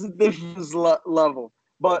 This is a different level.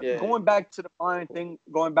 But going back to the Bayern thing,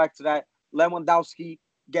 going back to that, Lewandowski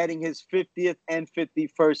getting his 50th and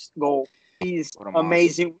 51st goal. He's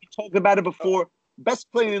amazing. We talked about it before.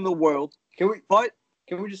 Best player in the world. Can we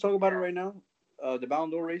just talk about it right now? The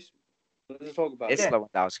Ballon d'Or race? Let's just talk about it. It's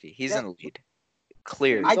Lewandowski. He's in the lead.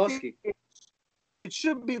 Clearly. I think it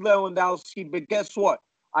should be Lewandowski, but guess what?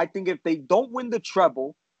 I think if they don't win the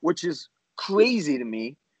treble, which is crazy to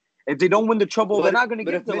me, if they don't win the treble, they're not going to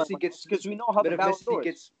get the Messi because we know how the Ballon d'Or is. If Messi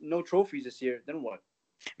gets no trophies this year, then what?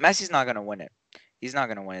 Messi's not going to win it. He's not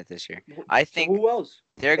going to win it this year. I think who else?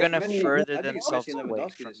 They're going to further themselves away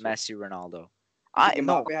from Messi, Ronaldo.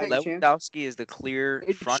 Lewandowski is the clear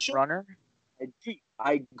front runner.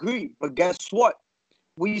 I agree. But guess what?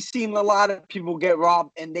 We've seen a lot of people get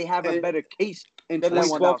robbed, and they have a better case. In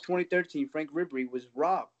 2012, 2013, Frank Ribery was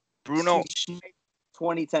robbed. Bruno.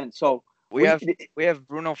 2010. So we have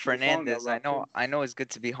Bruno Fernandes. I know it's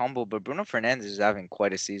good to be humble, but Bruno Fernandes is having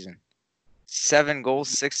quite a season. 7 goals,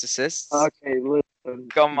 6 assists. Okay, listen.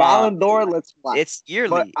 Come on. Ballon d'Or, let's watch. It's yearly.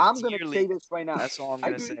 But I'm going to say this right now. That's all I'm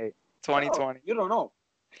going to say. 2020. You don't know.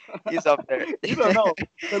 He's up there. You don't know.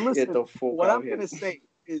 But listen, what I'm going to say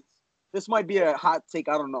is this might be a hot take.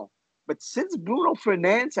 I don't know. But since Bruno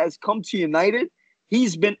Fernandes has come to United,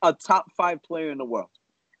 he's been a top 5 player in the world.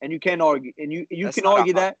 And you can't argue. And you can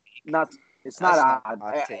argue that. It's not a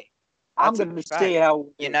hot take. I'm going to say how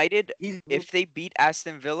United, if they beat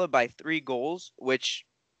Aston Villa by 3 goals, which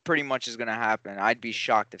pretty much is going to happen, I'd be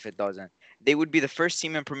shocked if it doesn't. They would be the first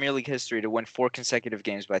team in Premier League history to win 4 consecutive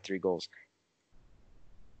games by 3 goals.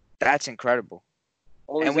 That's incredible.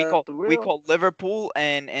 And we call Liverpool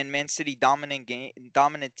and Man City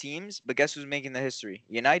dominant teams, but guess who's making the history?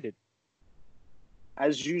 United.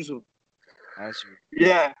 As usual.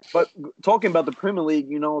 Yeah, but talking about the Premier League,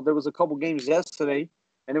 there was a couple games yesterday,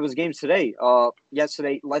 and it was games today.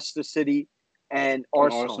 Yesterday, Leicester City and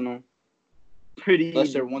Arsenal.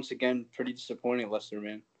 Leicester once again pretty disappointing. Leicester,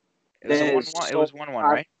 man. It was 1-1,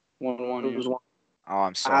 right? 1-1. It was 1. Oh,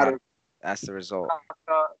 I'm sorry. That's the result.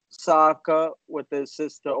 Saka with the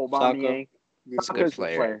assist to Aubameyang. He's a good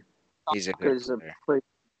player. He's a good player,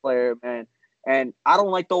 player, man. And I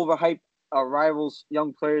don't like to overhype our rivals'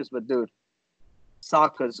 young players, but dude,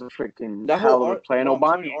 Saka's a freaking That hell whole of a player. And I'm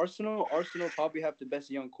telling you, Obama, Arsenal probably have the best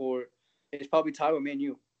young core. It's probably tied with Man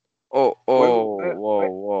U. Oh, where,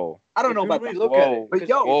 whoa. I don't If know you about really that. look at it, But because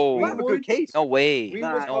yo, you have a Whoa. good case. No way.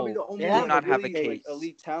 Greenwood's Nah, probably the No, only they you do have like a not good have a really like case. case.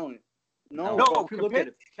 elite talent. No. No, bro. No, If you look compared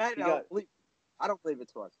at it, to United, you got I don't believe it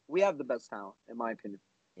to us. We have the best talent, in my opinion.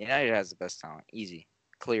 United has the best talent. Easy.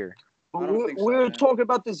 Clear. I don't think We so, were man. talking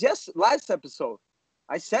about this last episode.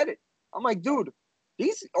 I said it. I'm like, dude,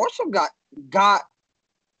 these also got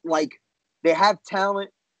like they have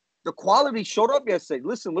talent. The quality showed up yesterday.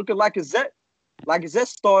 Listen, look at Lacazette. Lacazette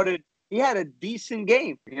started. He had a decent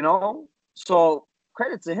game, you know. So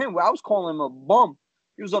credit to him. I was calling him a bum.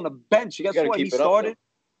 He was on the bench. Guess gotta what? He keep it up, started.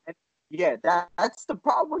 And yeah, that's the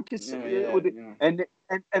problem. With it. Yeah.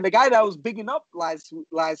 And the guy that was bigging up last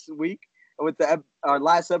week with our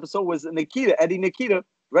last episode was Nikita. Eddie Nikita,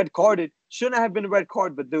 red carded. Shouldn't have been a red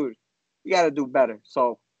card, but dude, you got to do better.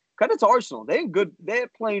 So credit to Arsenal. They're good. They're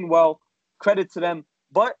playing well. Credit to them.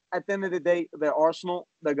 But at the end of the day, they're Arsenal.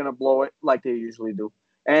 They're gonna blow it like they usually do,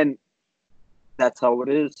 and that's how it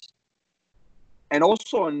is. And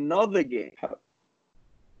also another game,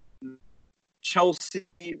 Chelsea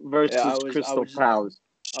versus Yeah, Crystal Palace.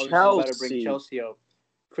 I was just about to bring Chelsea up.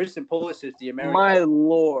 Christian Pulisic, the American. My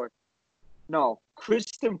lord, no,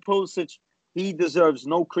 Christian Pulisic. He deserves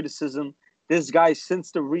no criticism. This guy,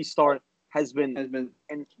 since the restart, has been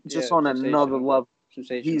and just on another level. He's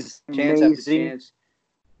chance after amazing. chance.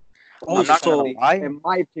 I'm not Also, gonna lie. in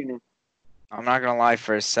my opinion, I'm not gonna lie.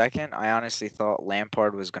 For a second, I honestly thought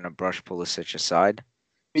Lampard was gonna brush Pulisic aside.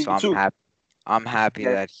 me So too. I'm happy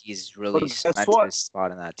Yeah. that he's really But guess cemented what? his spot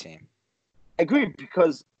in that team. I agree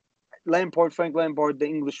because Frank Lampard, the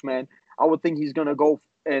Englishman, I would think he's gonna go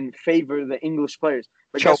and favor the English players.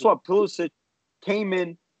 But guess what? Pulisic came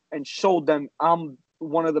in and showed them I'm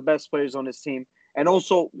one of the best players on this team. And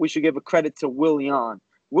also, we should give a credit to Willian.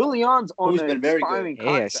 Willian's on Who's an been very good. expiring Hey, I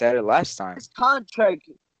contract. said it last time.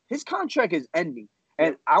 His contract is ending.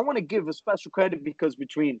 And I want to give a special credit because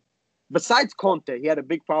besides Conte, he had a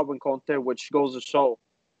big problem with Conte, which goes to show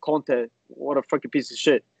Conte, what a fucking piece of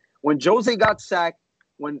shit. When Jose got sacked,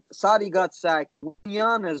 when Sadi got sacked,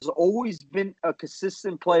 Willian has always been a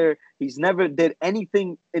consistent player. He's never did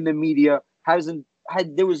anything in the media.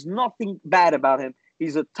 There was nothing bad about him.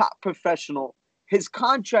 He's a top professional. His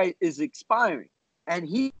contract is expiring, and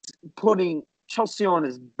he's putting Chelsea on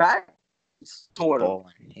his back, sort of.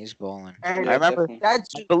 He's balling. And I remember. I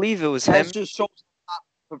believe it was him. That just shows how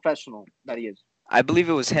professional that he is. I believe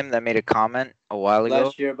it was him that made a comment a while ago.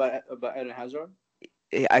 Last year about Eden Hazard.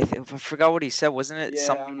 I forgot what he said. Wasn't it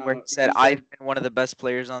something where he said, "I've been one of the best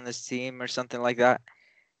players on this team" or something like that?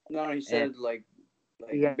 No, he said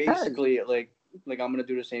basically like I'm gonna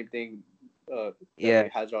do the same thing.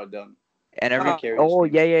 Hazard done. And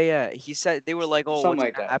he said they were like, "Oh,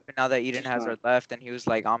 what's gonna happen now that Eden Hazard left?" And he was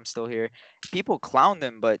like, "I'm still here." People clowned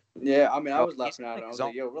him, but yeah, I mean, I was laughing at him. I was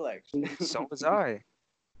like, "Yo, relax." So was I.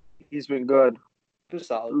 He's been good. Just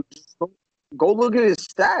solid. Go look at his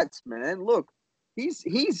stats, man. Look, he's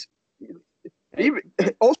even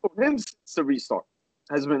also him since the restart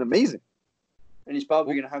has been amazing. And he's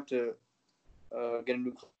probably gonna have to get a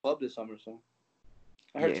new club this summer. So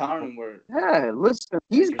I heard Tottenham were. Yeah, listen,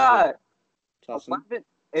 he's got 11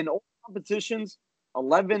 in all competitions,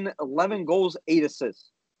 11 goals, 8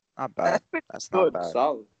 assists. Not bad. That's good. Not bad.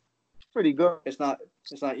 Solid. It's pretty good. It's not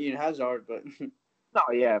Eden Hazard, but no,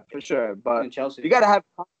 yeah, for sure. But Chelsea, you gotta have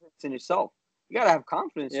confidence in yourself. You gotta have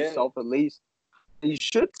confidence in yourself at least. You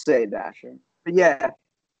should say that. Sure. But yeah,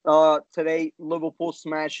 today Liverpool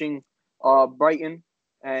smashing Brighton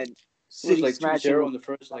and City smashing 2-0 in the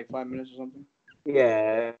first 5 minutes or something.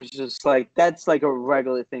 Yeah, it's just that's a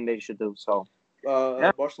regular thing they should do. So,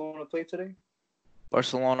 Barcelona played today.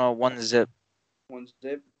 Barcelona 1-0.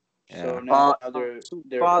 1-0. Yeah. So now they're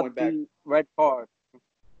point back. Red card.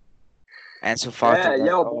 Ansu Fati.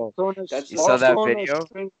 Yeah, you saw that video?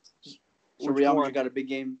 So Real Madrid got a big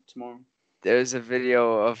game tomorrow. There's a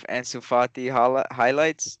video of Ansu Fati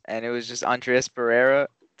highlights, and it was just Andreas Pereira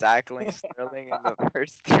tackling Sterling in the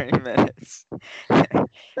first 3 minutes. that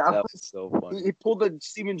was so funny. He pulled a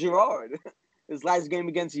Steven Gerrard. His last game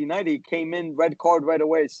against United, he came in red card right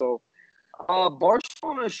away. So,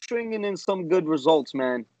 Barcelona is stringing in some good results,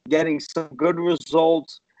 man. Getting some good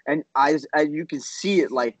results, and as you can see it,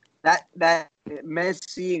 that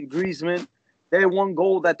Messi and Griezmann. They had one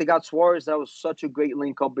goal that they got Suarez. That was such a great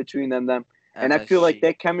link up between them. And I feel like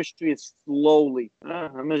their chemistry is slowly.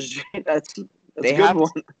 MSG, that's a good one.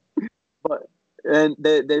 But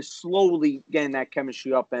they're slowly getting that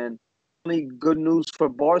chemistry up. And only good news for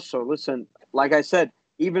Barca. Listen, like I said,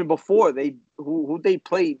 even before who they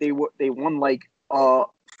played, they won like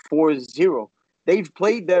 4-0. They've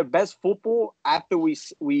played their best football after we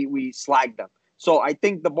slagged them. So I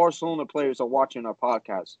think the Barcelona players are watching our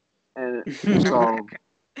podcast, and so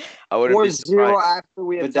I wouldn't be 4-0 surprised. after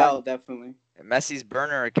we attacked. Vidal, definitely. Messi's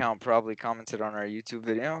burner account probably commented on our YouTube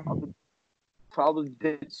video. Probably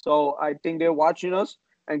did. So I think they're watching us.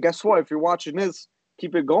 And guess what? If you're watching this,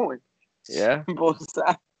 keep it going. Yeah. Simple as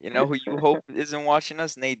that. You know who you hope isn't watching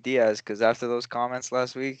us? Nate Diaz, because after those comments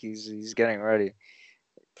last week, he's getting ready.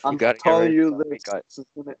 I'm gotta get telling ready you,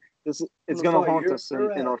 for that it's gonna haunt us in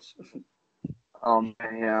our. Man,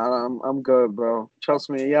 yeah, I'm good, bro. Trust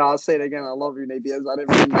me. Yeah, I'll say it again. I love you, Nate Diaz. I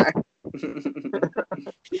didn't mean that.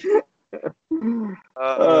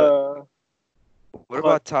 What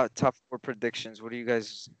about top four predictions? What do you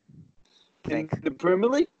guys in think? the Premier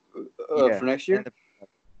League, Yeah, for next year? in the-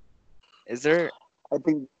 Is there? I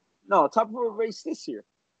think no top 4 race this year.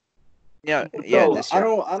 Yeah, So, yeah. Bro, This I year.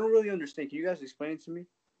 don't really understand. Can you guys explain it to me?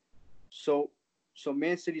 So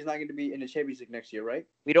Man City's not going to be in the Champions League next year, right?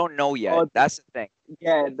 We don't know yet. Uh, That's the thing.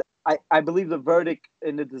 Yeah, I believe the verdict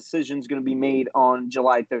and the decision is going to be made on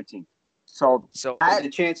July 13th. So So And the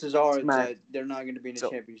chances are Smack. that they're not going to be in the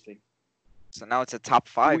So- Champions League. now it's a top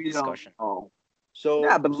five we don't discussion. know. So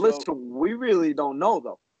Yeah, but so- listen, we really don't know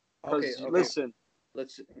though. okay, Because okay. listen,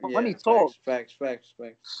 Let's money facts, talks. facts.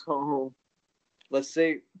 so Let's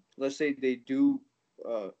say they do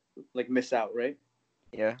like miss out, right?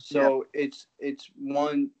 Yeah. So it's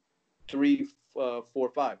 1, 3,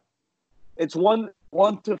 4, 5. it's 1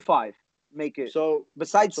 to 5. Make it. So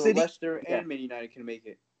Besides City, Leicester yeah. and Man United can make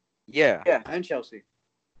it, Yeah. Yeah. and Chelsea.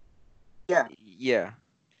 Yeah.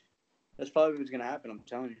 That's probably what's gonna happen. I'm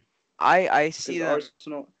telling you. I see them.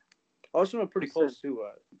 Arsenal are pretty close too.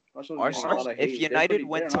 Arsenal's getting a lot of hate. If They're United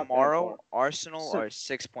win they're not that tomorrow, far. Arsenal So- are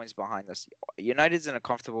 6 points behind us. United's in a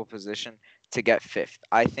comfortable position to get fifth.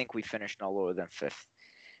 I think we finish no lower than fifth.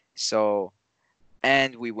 So,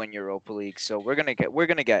 and we win Europa League. So we're gonna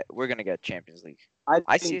get Champions League.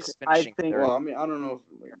 I see us finishing third. Well, I mean, I don't know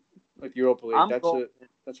if like Europa League. I'm That's going-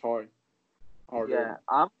 that's hard. Yeah,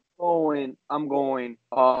 I'm going.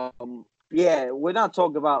 Yeah, we're not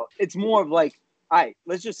talking about. It's more of like, all right,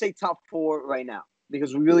 let's just say top 4 right now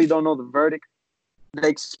because we really don't know the verdict. The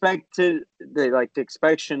expectation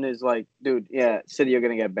is like, dude, yeah, City are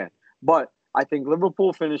gonna get banned, but I think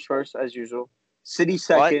Liverpool finished first as usual. City What?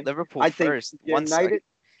 second. Liverpool I think first. One second. United.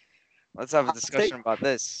 Let's have a I'll discussion take- about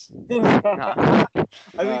this. I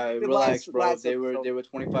mean, Relax, bro. last They were episode.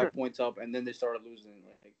 25 points up, and then they started losing.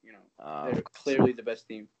 Like Uh, they're clearly the best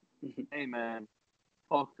team. Hey man,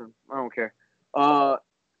 fuck them. I don't care.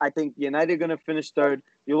 I think United gonna finish third.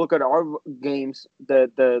 You look at our games,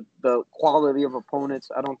 the quality of opponents.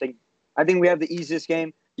 I think we have the easiest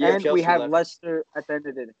game, and we have Leicester at the end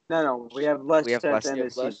of the day. No, we have Leicester at the end of the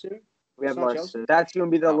season. Leicester. We have It's not Leicester. Chelsea? That's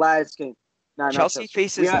gonna be the No. last game. No, not Chelsea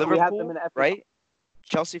faces We have them Liverpool, in the FA Cup. right?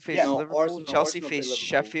 Chelsea faces Yeah, no, Liverpool. Arsenal- Chelsea Arsenal faces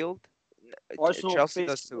play Liverpool. Sheffield. Arsenal Chelsea face,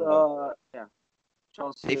 does too. though. yeah.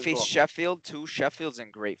 Chelsea They as face well. Sheffield too. Sheffield's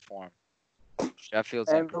in great form.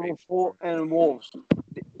 Sheffield's in And great Liverpool form. and Wolves.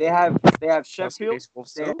 They have Chelsea Sheffield. face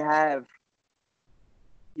Wolves They too? have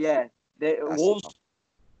That's Wolves tough.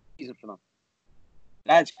 season for them.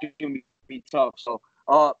 That's gonna be tough. So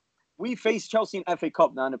we face Chelsea in FA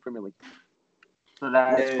Cup, not in the Premier League. So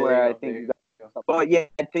that's where I think. But yeah,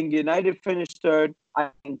 I think United finished third. I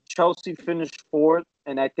think Chelsea finished fourth,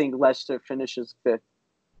 and I think Leicester finishes fifth.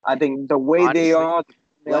 I think the way they Honestly, are,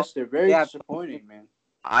 Leicester, very Yeah. disappointing, man.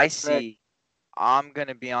 I see. I'm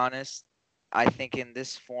gonna be honest. I think in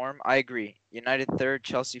this form, I agree. United third,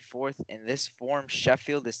 Chelsea fourth. In this form,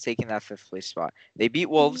 Sheffield is taking that fifth place spot. They beat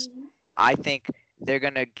Wolves. I think they're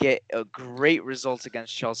gonna get a great result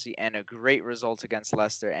against Chelsea and a great result against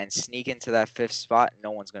Leicester and sneak into that fifth spot.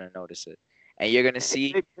 No one's gonna notice it, and you're gonna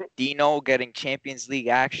see Dino getting Champions League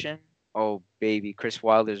action. Oh baby, Chris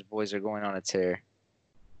Wilder's boys are going on a tear.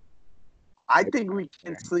 I think we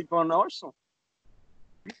can sleep on Arsenal.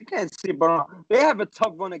 We can't sleep on. They have a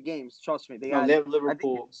tough run of games. Trust me. They No, have. they have I think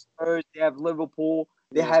Liverpool. it's Spurs. They have Liverpool.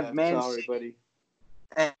 They Yeah, have Man Sorry, City, buddy.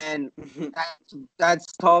 and that's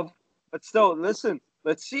tough. But still, listen.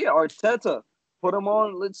 Let's see Arteta. Put him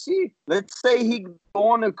on. Let's see. Let's say he go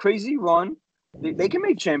on a crazy run. They can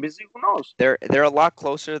make Champions League. Who knows? They're a lot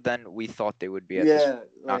closer than we thought they would be at this. Yeah,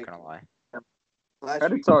 Not like gonna lie. last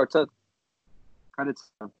Credit week. to Arteta. Credit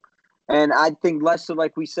to him. And I think Leicester,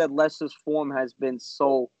 like we said, Leicester's form has been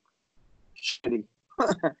so shitty.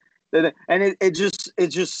 And it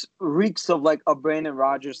just reeks of like a Brandon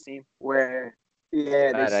Rodgers team where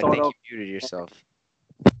they Matt, I start think off. you muted yourself.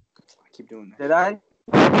 I keep doing that. Did I?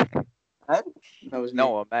 Ahmed? That was me.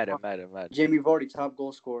 No, Ahmed. Jamie Vardy, top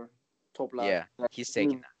goal scorer, top lad. Yeah, he's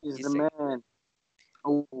taking that. He's He's the taking man.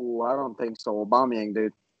 Oh, I don't think so. Aubameyang,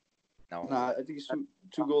 dude. No, Nah, I think he's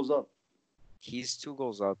two goals up. he's 2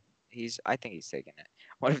 goals up. I think he's taking it.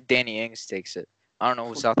 What if Danny Ings takes it? I don't know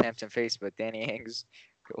who Southampton faced, but Danny Ings,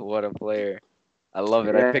 what a player. I love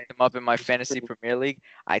it. I Yeah. picked him up in my fantasy Premier League.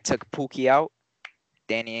 I took Pookie out.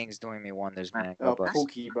 Danny Ings doing me wonders, man. God bless.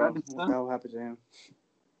 Pookie, bro. What the hell happened to him?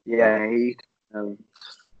 Yeah, it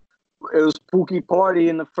was Pookie party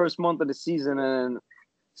in the first month of the season, and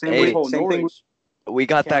same, Hey. same thing. We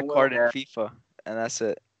got that Can't card well. in FIFA, and that's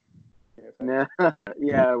it. Yeah,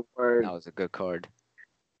 yeah, word. That was a good card.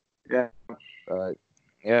 Yeah. But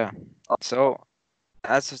yeah, so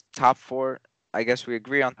that's the top 4. I guess we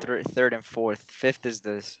agree on third and fourth. Fifth is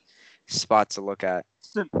the spot to look at.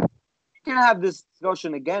 We can have this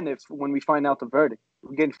discussion again when we find out the verdict.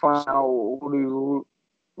 We can find out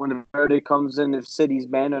when the verdict comes in if City's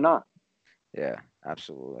banned or not. Yeah,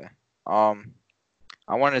 absolutely.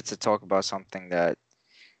 I wanted to talk about something that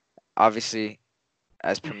obviously,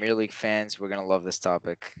 as Premier League fans, we're gonna love this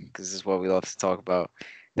topic because this is what we love to talk about: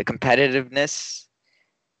 the competitiveness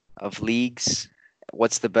of leagues.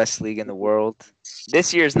 What's the best league in the world?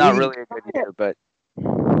 This year is not really a good year, but I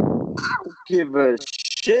don't give a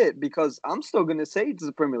shit because I'm still gonna say it's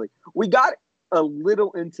the Premier League. We got a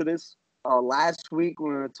little into this last week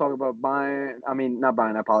when we were talking about Bayern. I mean, not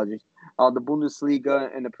Bayern. Apologies. The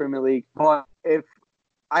Bundesliga and the Premier League. But if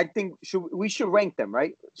I think we should rank them,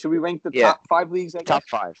 right? Should we rank the top 5 leagues? I guess? top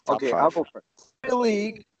 5. Okay, I'll go first. Premier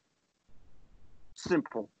League,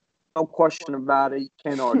 simple, no question about it.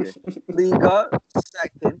 Can't argue. Liga,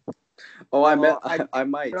 second. Oh, I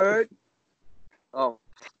might. Third. Oh,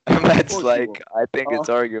 That's course like you I think it's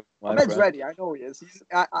arguable. My Ahmed's friend. ready. I know he is.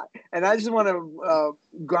 And I just want to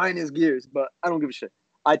grind his gears, but I don't give a shit.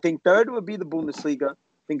 I think third would be the Bundesliga. I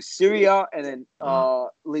think Serie A, and then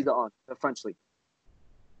Liga on the French league.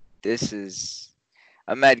 This is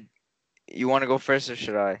Ahmed. You want to go first or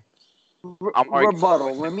should I? I'm arguing.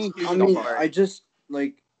 Rebuttal. Let me. I mean, I just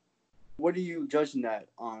like. What are you judging that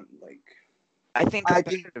on? Like, I think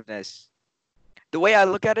competitiveness. The way I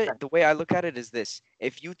look at it is this: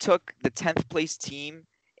 if you took the 10th place team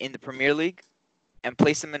in the Premier League and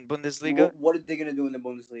placed them in Bundesliga, what are they gonna do in the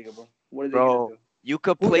Bundesliga, bro? What are they Bro, gonna do? you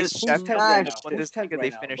could Who's place 10th Sheffield right in now? the Who's 10th Bundesliga. right They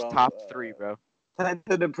now, finished bro? top 3, bro. 10th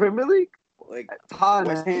to the Premier League. Like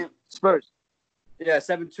Tottenham, West Ham. Spurs. Yeah,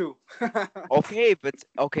 7-2.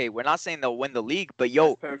 Okay, we're not saying they'll win the league, but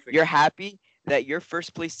yo, perfect. you're happy that your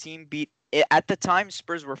first place team beat. At the time,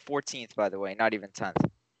 Spurs were 14th, by the way, not even 10th.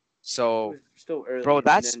 So, still early. bro,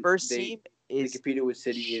 that and then Spurs they team they is competed with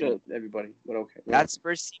City Shit. and everybody, but okay. that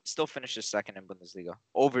Spurs team still finishes second in Bundesliga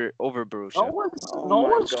over Borussia. No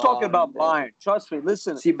one's talking about bro. Bayern. Trust me.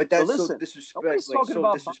 Listen. See, but that's so listen, disrespectful. nobody's talking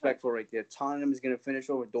about Disrespectful right there. Tottenham is gonna finish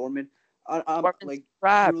over Dortmund. I'm Dortmund's like,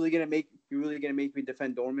 crap. you're really gonna make me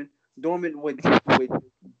defend Dortmund? Dortmund would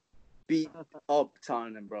beat up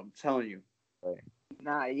Tottenham, bro. I'm telling you.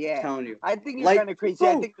 Nah, yeah. I'm telling you. I think you're kind of crazy.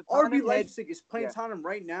 Bro, I think the RB Tottenham Leipzig is playing Tottenham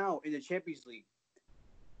right now in the Champions League.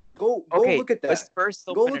 Go Okay, look at that. but Spurs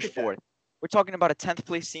still Go look finished at that. 4th. We're talking about a 10th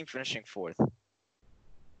place team finishing 4th.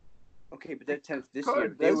 Okay, but they're 10th this Third,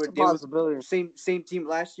 year. They there's were a possibility. Same team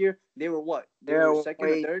last year. They were what? They were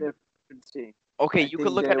second or third. Okay, I you could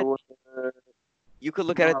think look they at it. were- You could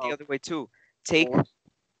look at it the No. other way too. Take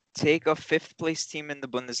a 5th place team in the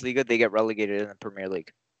Bundesliga, they get relegated in the Premier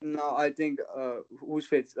League. No, I think who's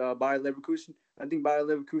fifth? Bayer Leverkusen. I think Bayer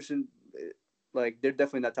Leverkusen, like they're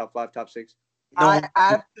definitely not top 5, top 6.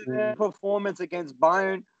 After their performance against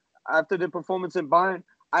Bayern, after their performance in Bayern,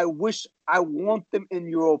 I want them in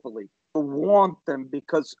Europa League. I want them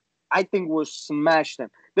because I think we'll smash them.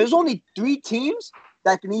 There's only 3 teams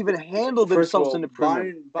that can even handle themselves in the Premier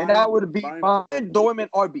League. And that would be Bayern, Dortmund,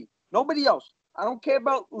 RB. Nobody else. I don't care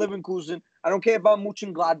about Leverkusen. I don't care about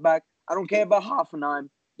Mönchengladbach. I don't care about Hoffenheim.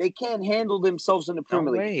 They can't handle themselves in the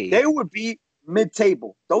Premier League. They would be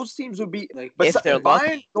mid-table. Those teams would be like if they're Bayern,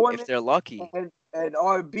 lucky. Dortmund, If they're lucky. and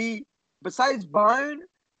RB. Besides Bayern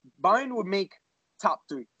would make top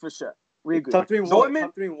 3 for sure. We agree. top 3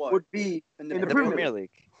 Dortmund what? would be in the Premier League.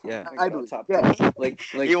 Yeah. I believe. top Yeah. 3. Like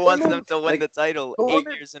He wants them to win like, the title Dortmund-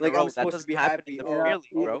 8 years in like a row. I'm That supposed to doesn't be happen happy. in the Oh, Premier League,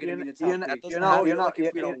 we're bro. gonna be in the you're top not- 3. you're not- You're you're lucky not-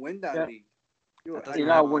 if we don't win that yeah. league. That doesn't You're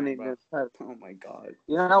happen, not winning bro. this title. Oh my god.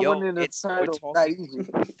 You're not Yo, winning the we're title talking that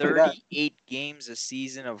easy. 38 games a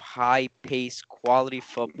season of high-paced, quality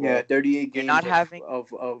football. Yeah, 38 You're games not having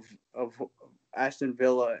of Aston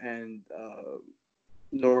Villa and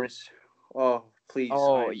Norwich. Oh, please.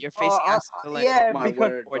 you're facing Aston Villa. Yeah, my because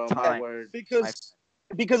word, bro. My word. because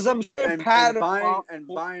because I'm sure and Paderborn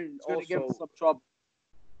Bayern is going to give us also some trouble.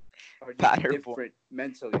 are just Paderborn. different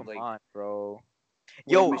mentally. Come Like on, bro.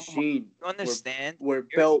 we're a Yo, machine. you understand? We're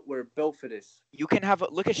You're- built for this. You can have a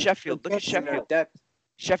look at Sheffield. Look at And our Sheffield. depth,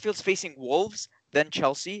 Sheffield's facing Wolves, then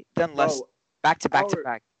Chelsea, then Leicester, bro. back to back to Our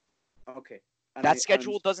back. Okay. And That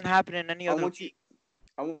schedule doesn't happen in any I other want you. league.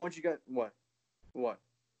 I want you guys what?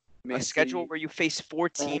 Man A schedule City, where you face 4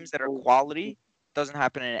 teams that are quality doesn't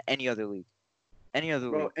happen in any other league. Any other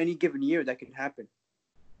bro. league. Any given year that can happen.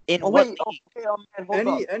 In Oh, what wait. league? Okay, man,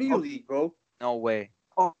 hold up. Any league, bro. No way.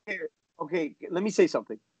 Okay. Let me say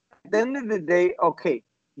something. At the end of the day, okay,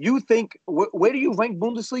 you think where do you rank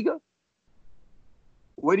Bundesliga?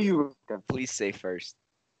 Where do you rank them? Please say first.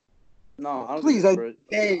 No, I don't Please, think it's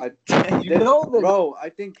hey, first. you know that, bro. I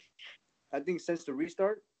think since the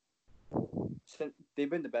restart, they've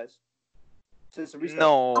been the best. Since the restart.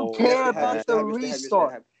 No. I don't care Yes, they have. about Yes, the they have. Yes, they have. Yes, they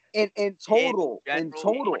restart. have. In total, in in general,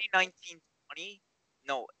 total. 2019-20.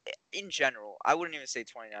 No, in general, I wouldn't even say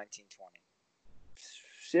 2019-20.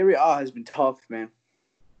 Serie A has been tough, man.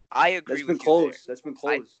 I agree That's been with you close. there. That's been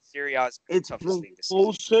I, close. Serie A is the It's toughest been league this season.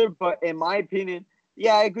 closer, but in my opinion,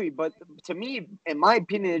 yeah, I agree. But to me, in my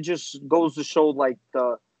opinion, it just goes to show like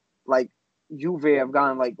Juve have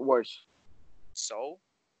gotten like worse. So,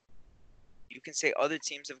 you can say other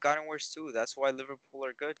teams have gotten worse too. That's why Liverpool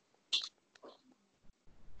are good.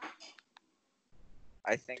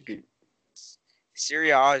 I think Serie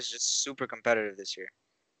A is just super competitive this year.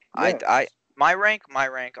 Yeah. My rank,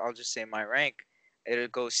 I'll just say my rank. It'll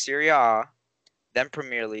go Serie A, then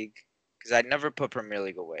Premier League, because I'd never put Premier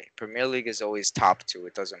League away. Premier League is always top 2.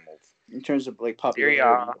 It doesn't move. In terms of like Serie popularity,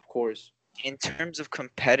 A. of course. In terms of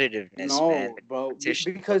competitiveness, No, man, bro.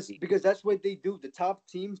 competition Because that's what they do. The top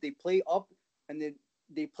teams they play up and then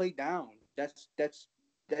they play down. That's just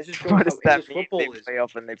shows what how does that English mean? football They is. play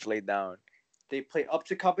up and they play down. They play up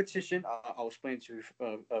to competition. I'll explain to you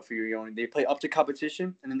for you, Yoni. They play up to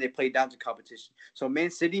competition and then they play down to competition. So Man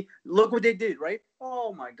City, look what they did, right?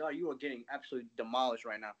 Oh my God, you are getting absolutely demolished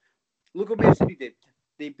right now. Look what Man City did.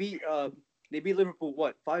 They beat Liverpool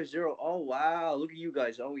 5-0. Oh wow, look at you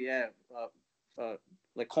guys. Oh yeah,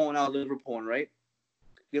 like calling out Liverpool, right?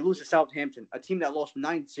 They lose to Southampton, a team that lost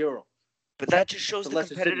 9-0. But that just shows the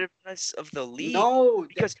Leicester City. competitiveness of the league. No,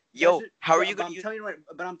 Because that's how are but- you but going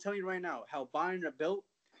to? I'm telling you right now, how Bayern are built.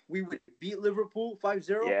 We would beat Liverpool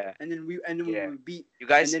 5-0, Yeah. and then we would beat You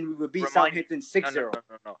guys, Southampton 6-0.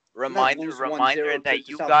 no. Reminder that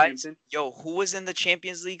you guys, who was in the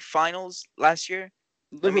Champions League finals last year?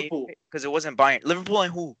 Liverpool. Because it wasn't Bayern. Liverpool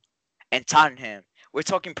and who? And Tottenham. We're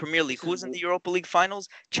talking Premier League. Who's in the Europa League finals?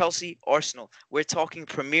 Chelsea, Arsenal. We're talking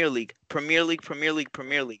Premier League.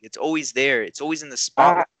 It's always there. It's always in the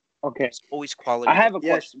spotlight. Okay. It's always quality. I have a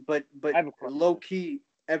question. Yes, but I have a question. low key,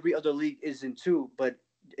 every other league isn't too. But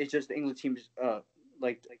it's just the English teams,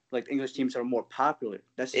 like the English teams are more popular.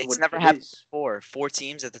 That's It's what never it happened is. before. 4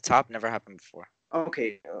 teams at the top never happened before.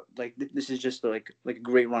 Okay, this is just like a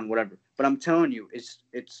great run, whatever. But I'm telling you, it's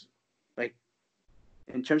like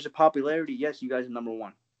in terms of popularity, yes, you guys are number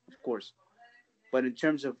one, of course. But in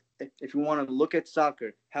terms of if you want to look at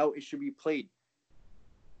soccer, how it should be played,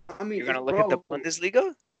 I mean, You're gonna look at the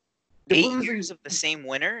Bundesliga. The 8 Bundesliga- years of the same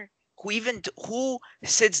winner. Who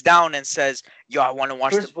sits down and says, "Yo, I want to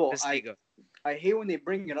watch First the of all, Bundesliga"? I hate when they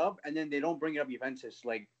bring it up and then they don't bring it up Juventus.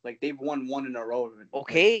 Like they've won one in a row.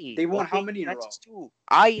 Okay, they won okay, how many in a row? Juventus too.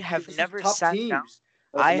 I have This is never top sat teams. down.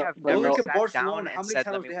 I have Go never look sat at down Barcelona. How and many said, "Let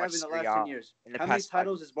titles me they watch have in the Serie last A 10 years? in the How many past 5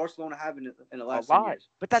 titles years." does Barcelona have in the A last 10 lot, years?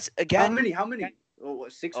 but that's again How many? Oh,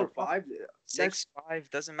 what, 6 or 5? 6, 5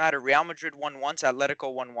 doesn't matter. Real Madrid won once.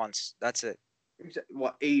 Atletico won once. That's it.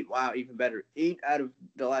 What, 8? Wow, even better. 8 out of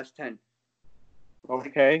the last 10.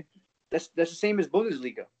 Okay. That's the same as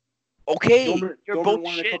Bundesliga. Okay, Dortmund you're won both in a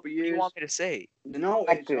shit. couple What do you years. want me to say? No,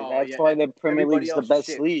 That's why the Premier everybody League is the else best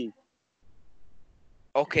shit. league.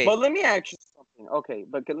 Okay, But let me ask you something. Okay,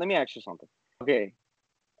 but let me ask you something.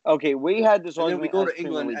 Okay, we had this And then we argument go as to Premier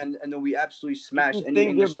England League. and then we absolutely smash You any think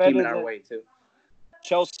English they're team in better our than- way too.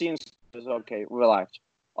 Chelsea and Spurs. Okay, relax.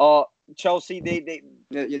 Chelsea they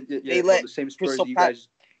Yeah, let the same Spurs Crystal you Pal- guys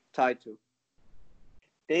tied to.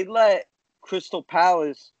 they let Crystal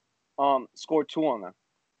Palace score 2 on them.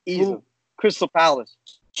 Easy. Who? Crystal Palace.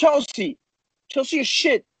 Chelsea is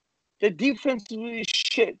shit. The defense is really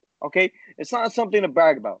shit. Okay, it's not something to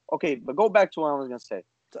brag about. Okay, but go back to what I was gonna say.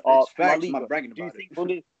 It's La facts. I'm Liga. not bragging Do you about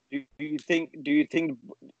think it. do you think do you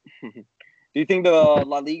think the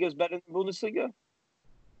La Liga is better than Bundesliga?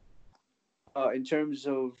 In terms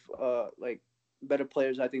of like better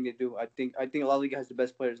players, I think they do. I think La Liga has the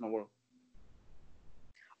best players in the world.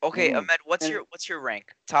 okay, Mm. Ahmed, what's And- your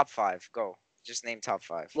rank? Top 5, go. Just name top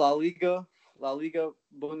 5. La Liga,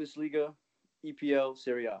 Bundesliga, EPL,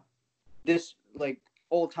 Serie A. This like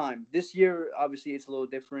all time. This year, obviously, it's a little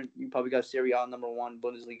different. You probably got Serie A number 1,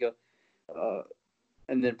 Bundesliga,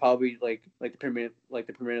 and then probably like the Premier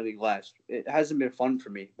League last. It hasn't been fun for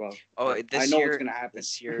me, bro. Oh, I know what's gonna happen.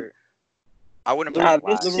 This year, I wouldn't put Liverpool,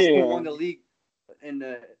 it last. Liverpool won the league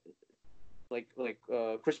in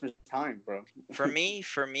Christmas time, bro. For me,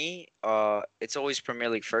 it's always Premier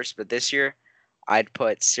League first, but this year, I'd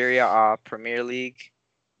put Serie A, Premier League,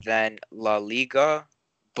 then La Liga,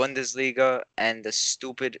 Bundesliga, and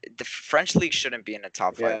the French league shouldn't be in the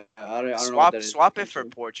top 5. Yeah, I don't know what that is. Swap it for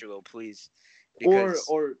Portugal, please. Because,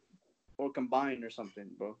 or combine or something,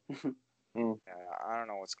 bro. I don't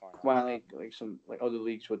know what's going on. Why like some like other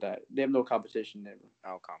leagues with that? They have no competition there.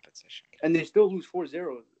 No competition. And they still lose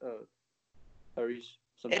 4-0.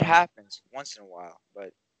 It happens once in a while,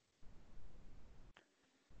 but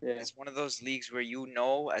yeah, it's one of those leagues where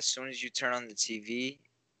as soon as you turn on the TV,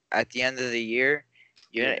 at the end of the year,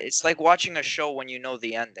 it's like watching a show when you know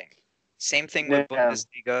the ending. Same thing with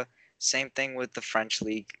Bundesliga. Same thing with the French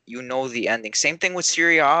league. You know the ending. Same thing with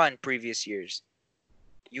Serie A in previous years.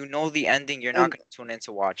 You know the ending. You're not going to tune in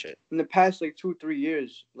to watch it. In the past 2-3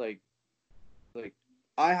 years, like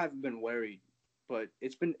I haven't been worried, but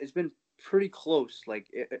it's been pretty close. Like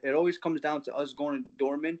it always comes down to us going to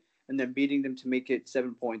Dortmund and then beating them to make it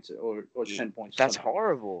 7 points or 10 points. That's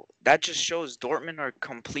horrible. That just shows Dortmund are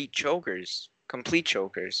complete chokers. Complete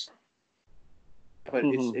chokers. But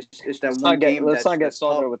it's that one game. Let's not get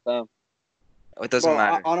started with them. It doesn't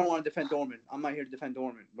matter. I don't want to defend Dortmund. I'm not here to defend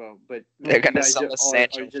Dortmund, bro. But they're gonna sell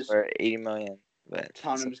Sancho for 80 million. But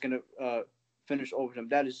Tottenham's gonna finish over them.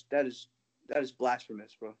 That is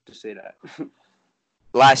blasphemous, bro, to say that.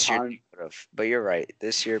 Last year they would have, but you're right.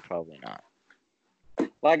 This year probably not.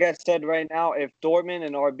 Like I said, right now, if Dortmund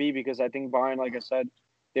and RB, because I think Bayern, like I said,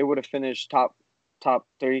 they would have finished top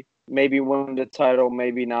 3, maybe win the title,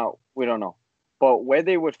 maybe not. We don't know. But where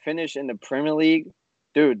they would finish in the Premier League,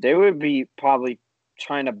 dude, they would be probably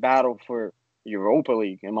trying to battle for Europa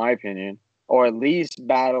League, in my opinion, or at least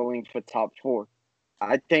battling for top 4.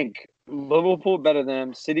 I think Liverpool better than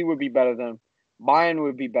them. City would be better than them. Bayern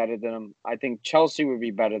would be better than them. I think Chelsea would be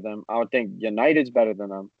better than them. I would think United's better than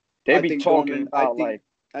them. They'd be talking about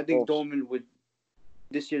I think Dortmund would.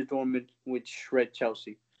 This year's Dortmund would shred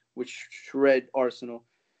Chelsea, would shred Arsenal.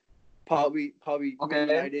 Probably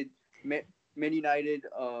okay. Man United,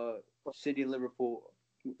 City, and Liverpool.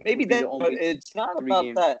 Maybe that, but it's not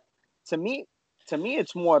about that. To me,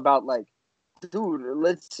 it's more about like, dude,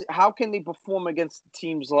 how can they perform against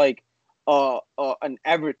teams like an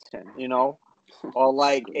Everton, or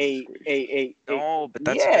like no, but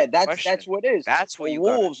that's what it is. That's what you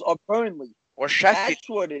Wolves or Burnley or Sheffield. That's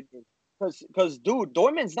what it is. Because dude,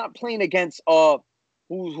 Dortmund's not playing against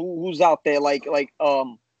who's out there like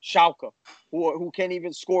Schalke, who can't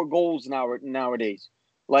even score goals nowadays.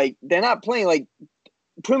 Like they're not playing like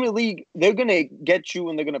Premier League. They're gonna get you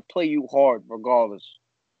and they're gonna play you hard regardless.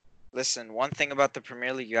 Listen, one thing about the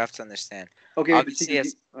Premier League you have to understand. Okay, obviously,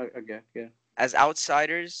 yeah. As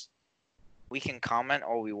outsiders, we can comment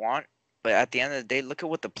all we want, but at the end of the day, look at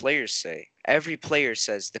what the players say. Every player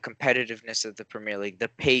says the competitiveness of the Premier League, the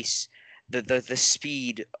pace, the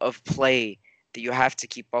speed of play that you have to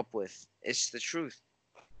keep up with. It's the truth.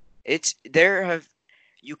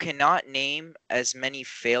 You cannot name as many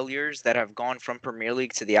failures that have gone from Premier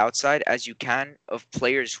League to the outside as you can of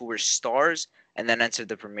players who were stars and then entered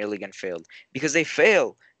the Premier League and failed. Because they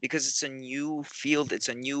fail. Because it's a new field.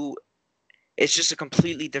 It's just a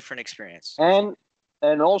completely different experience. And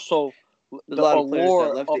also the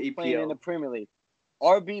allure of playing in the Premier League.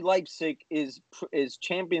 RB Leipzig is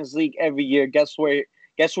Champions League every year. Guess where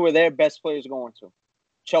their best players are going to?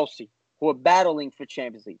 Chelsea, who are battling for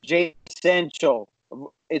Champions League. Jadon Sancho,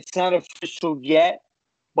 it's not official yet,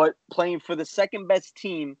 but playing for the second best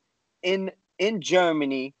team in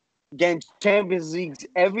Germany, getting Champions Leagues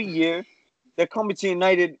every year. They're coming to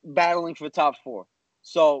United battling for top 4.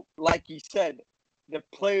 So, like you said, the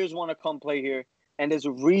players want to come play here, and there's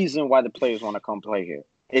a reason why the players want to come play here.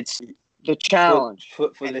 It's the challenge.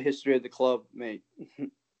 For the history of the club, mate.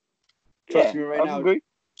 Trust me right now. Agree.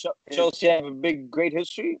 Chelsea have a great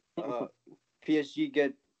history. PSG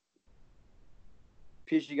got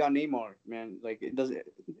Neymar, man. Like it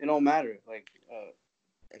don't matter. Like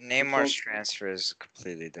Neymar's transfer is a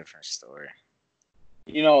completely different story.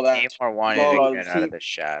 You know that Neymar wanted to get out of the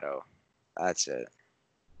shadow. That's it.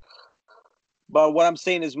 But what I'm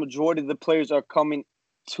saying is, majority of the players are coming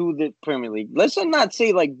to the Premier League. Let's not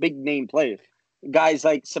say like big name players, guys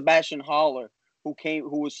like Sebastian Haller, who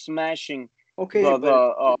was smashing Okay, but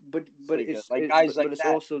Bundesliga. Like guys like it's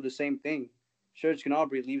that. also the same thing. Serge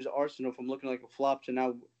Gnabry leaves Arsenal from looking like a flop to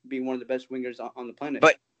now being one of the best wingers on the planet.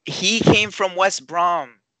 But he came from West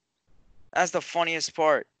Brom. That's the funniest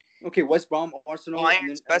part. Okay, West Brom, Arsenal,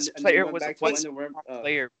 Bayern's best player went was a back to West Wender. Brom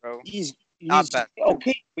player, bro. He's Not best.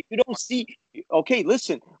 okay, but you don't see. Okay,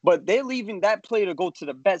 listen, but they're leaving that player to go to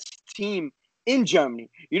the best team in Germany.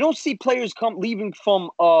 You don't see players leaving from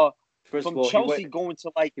First from of all, Chelsea going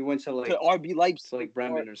to like he went to RB Leipzig to like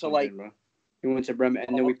Bremen or to something, like. bro. He went to Bremen,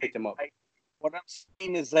 and then we picked him up. Like, what I'm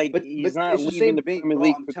saying is like But he's not it's the leaving same the thing, Premier bro.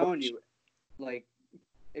 League. I'm telling you, like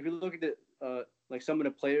if you look at the like some of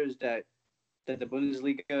the players that the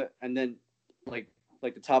Bundesliga and then like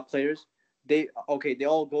the top players, they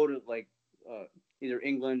all go to like either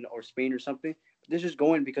England or Spain or something. But they're just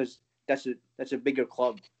going because that's a bigger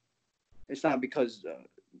club. It's not because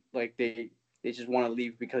like they just want to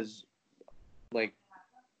leave because like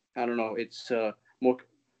I don't know, it's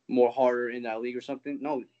more harder in that league or something.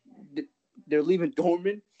 No, they're leaving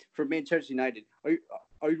Dortmund for Manchester United. Are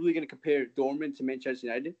you really gonna compare Dortmund to Manchester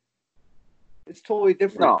United? It's totally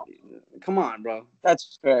different. No. Come on, bro.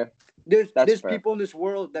 That's fair. There's fair. people in this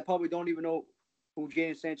world that probably don't even know who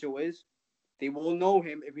Jadon Sancho is. They will know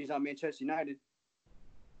him if he's on Manchester United.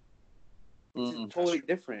 It's totally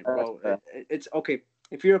different, bro. It's okay.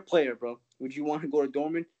 If you're a player, bro, would you want to go to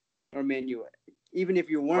Dortmund or Man U? Even if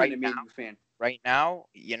you weren't a Man U fan. Right now,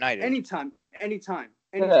 United. Anytime.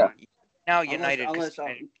 Yeah. Now United. Unless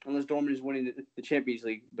Dortmund is winning the Champions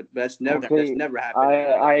League, but that's never happened.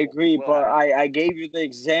 I agree, but I gave you the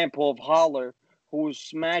example of Haller, who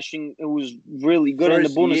was really good in the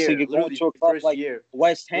Bundesliga, going to a club like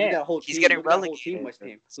West Ham. He's getting relegated.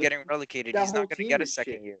 He's getting relegated. He's not going to get a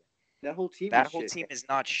second year. That whole team is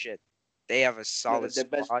not shit. They have a solid the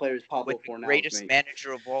best squad player is Pablo with the Fornals, greatest mate.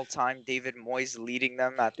 manager of all time, David Moyes, leading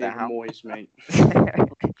them at the helm. Moyes, mate.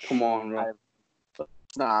 Come on, bro.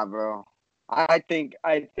 Nah, bro. I think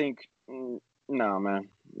no, man.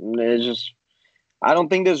 It's just I don't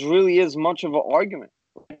think there's really is much of an argument.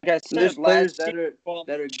 Like I said, there's players that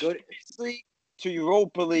are good to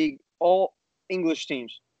Europa League, all English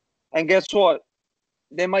teams, and guess what?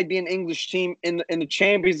 There might be an English team in the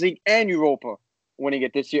Champions League and Europa winning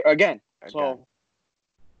it this year again. So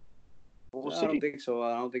we'll see. I don't think so.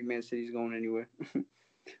 I don't think Man City's going anywhere.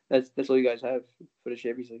 That's all you guys have for the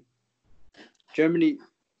Champions League.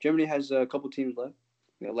 Germany has a couple teams left.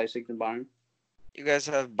 We got Leipzig and Bayern. You guys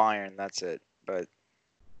have Bayern. That's it. But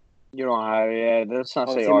you don't have. Yeah, let's not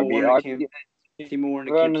say RB. Timo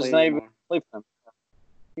Werner can't play for them.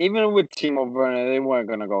 Even with Timo Werner, they weren't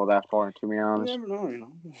gonna go that far. To be honest, you never know. You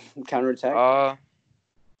know, counterattack.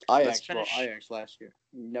 Ajax last year.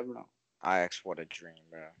 You never know. Ajax, what a dream,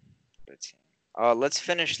 bro. Good team. Let's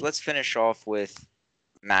finish off with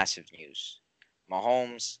massive news.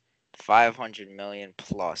 Mahomes, $500 million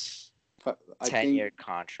plus, 10-year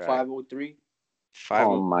contract. 503.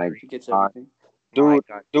 Oh my he gets everything. Dude,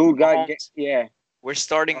 yeah. We're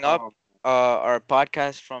starting up our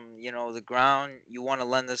podcast from the ground. You want to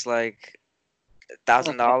lend us like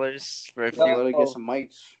 $1,000 for a few? Let us get some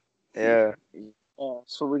mics. Yeah.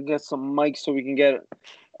 So we get some mics so we can get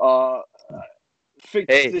fix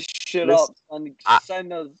this shit up and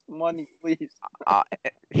send us money, please.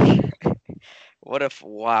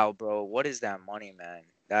 Wow, bro. What is that money, man?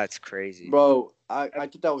 That's crazy. Bro, I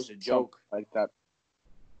thought that was a joke. Like that.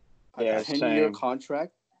 Yeah, a 10-year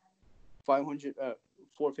contract,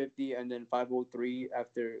 450 and then 503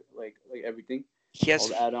 after like everything. He has all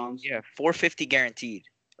the add-ons. Yeah, 450 guaranteed,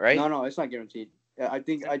 right? No, it's not guaranteed. I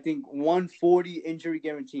think 140 injury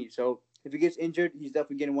guaranteed. So if he gets injured, he's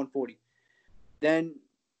definitely getting 140. Then,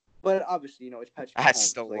 but obviously, it's Patrick Mahomes. That's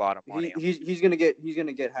still a lot of money. He's gonna get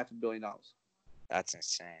 $500 million. That's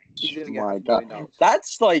insane. He's gonna get $500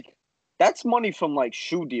 million. That's money from like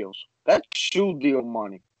shoe deals. That's shoe deal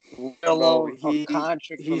money. Bro,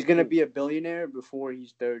 he's gonna be a billionaire before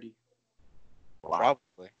he's 30.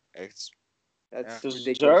 Probably. That's ridiculous.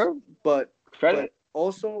 Deserved, but credit. But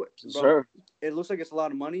also, bro, it looks like it's a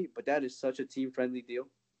lot of money, but that is such a team-friendly deal.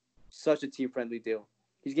 Such a team-friendly deal.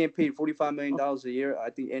 He's getting paid $45 million a year, I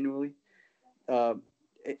think, annually.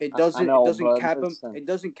 It doesn't cap him. It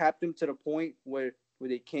doesn't cap him to the point where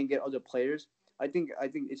they can't get other players. I think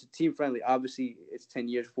it's a team-friendly. Obviously, it's 10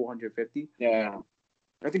 years, 450. Yeah.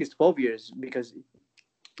 I think it's 12 years because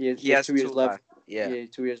he has 2 years left. Yeah,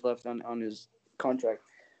 2 years left on his contract.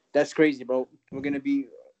 That's crazy, bro. We're gonna be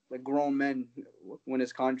like grown men when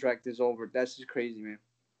his contract is over. That's just crazy, man.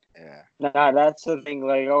 Yeah. Nah, that's the thing.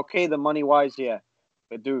 Like, okay, the money wise, yeah,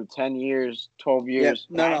 but dude, 10 years, 12 years.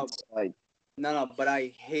 Yeah, no. But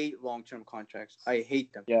I hate long-term contracts. I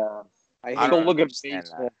hate them. Yeah. I I hate Go don't look at understand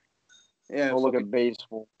baseball. that. Yeah, Go look fucking at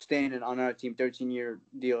baseball. staying on our team, 13-year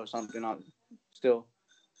deal or something. Still,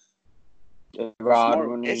 we're Rod, smart.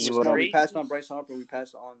 when It's We're you smart. We crazy. passed on Bryce Harper. We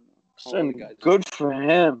passed on all the guys. good for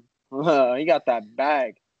him. He got that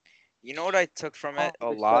bag. You know what I took from it a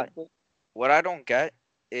lot? Accepted. What I don't get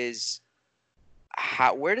is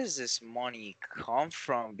where does this money come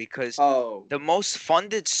from? Because Oh the most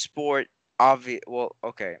funded sport, well,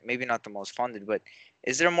 okay, maybe not the most funded, but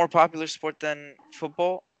is there a more popular sport than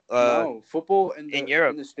football? no, football in In the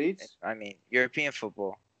Europe, States. I mean, European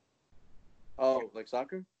football. Oh, like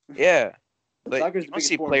soccer. Yeah, but Soccer is you the don't biggest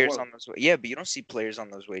see sport in the players world. on those. Yeah, but you don't see players on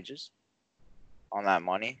those wages, on that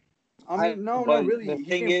money. I mean, no, but really. the He's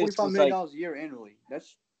thing getting is, $45 is million like, a year annually.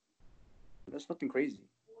 That's nothing crazy.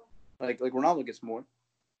 Like Ronaldo gets more.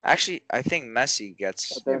 Actually, I think Messi gets.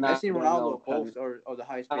 but Yeah, they're not Messi and doing Ronaldo no both are the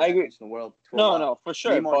highest paid I agree. athletes in the world for a No, while. no, for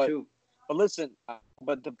sure. Neymar too. But listen,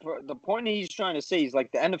 but the point he's trying to say is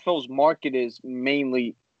like the NFL's market is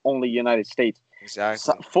mainly only United States.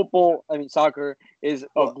 Exactly. Football, I mean soccer, is a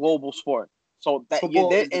Well, global sport. So that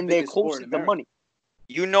football is the and they're biggest sport close in to the America. money.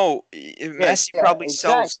 You know, Messi probably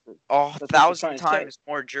sells exactly. a That's what you're trying thousand to say. times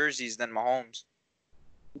more jerseys than Mahomes,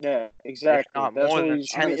 Yeah, if exactly. not That's more what than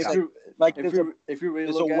he's I trying mean, to if 10,000. say. you Like if you really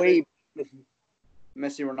there's a look at way. it,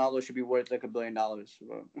 Messi and Ronaldo should be worth like $1 billion. Bro.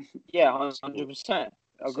 Yeah, 100%.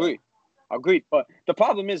 Agreed. But the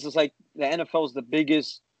problem is like the NFL is the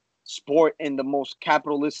biggest sport in the most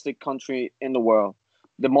capitalistic country in the world.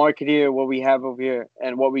 The market here, what we have over here,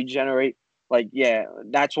 and what we generate, like yeah,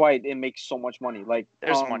 that's why it makes so much money. Like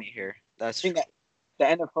There's money here. I That's think true.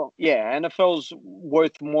 that the NFL, yeah, NFL's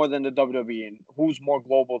worth more than the WWE, and who's more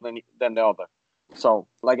global than the other. So,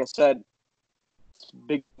 like I said, it's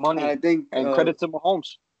big And I money, think, and credit to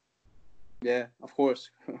Mahomes. yeah, of course,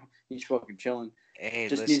 he's fucking chilling. Hey,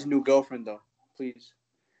 Just needs a listen. new girlfriend though, please.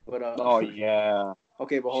 But Oh yeah,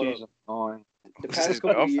 okay, but hold she's up. annoying. The Who's his past couple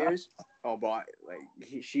of girlfriend? years, oh, bro, like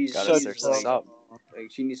she's Gotta Such search like this up.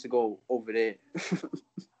 she needs to go over there.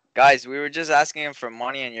 Guys, we were just asking him for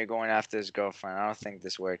money and you're going after his girlfriend. I don't think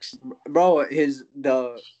this works. Bro,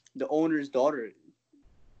 the owner's daughter,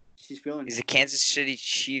 she's feeling He's him. a Kansas City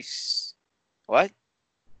Chiefs. What?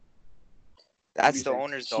 That's You the say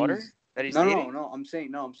owner's daughter She's that he's no, dating? I'm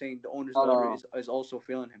saying the owner's no, daughter no. is also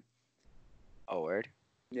feeling him. Oh, word.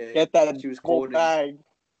 Yeah, Get that she was double quoted. bag.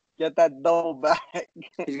 Get that double bag.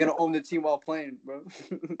 He's gonna own the team while playing, bro.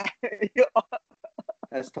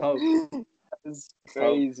 That's tough. It's That's tough.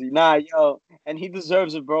 crazy. Nah, yo, and he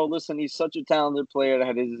deserves it, bro. Listen, he's such a talented player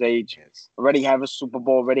at his age. Yes. Already have a Super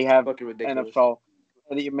Bowl. Already have Fucking ridiculous. NFL.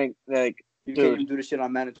 Already make like, You can't dude. even do this shit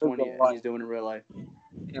on Madden 20 Good and he's doing it in real life.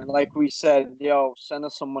 And like we said, yo, send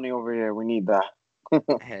us some money over here. We need that.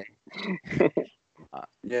 Hey,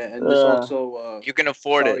 Yeah, and this also you can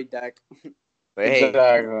afford sorry, it. Dak. But hey,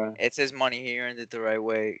 Exactly. it's his money. He earned it the right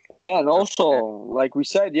way. And also, like we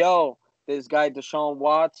said, yo, this guy Deshaun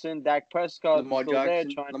Watson, Dak Prescott, Lamar still there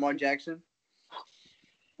Jackson. trying. Lamar Jackson.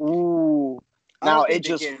 Ooh. I Now don't think it they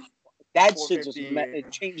just get that shit just 450.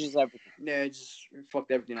 it changes everything. Yeah, it just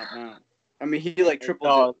fucked everything up now. I mean, he like It tripled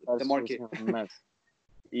does. the That's market. just a mess.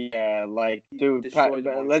 Yeah, like He dude, destroyed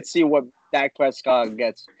the market. let's see what Dak Prescott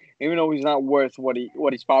gets. Even though he's not worth what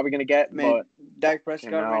he's probably gonna get, Man, but Dak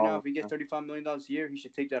Prescott right now, know, if he gets $35 million a year, he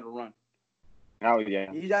should take that and run. oh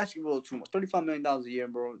yeah, He's asking a little too much. $35 million a year,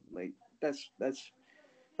 bro. Like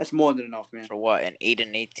that's more than enough, man. For what? An 8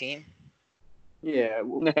 and 18? Yeah,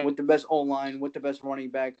 with the best O line, with the best running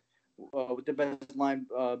back, with the best line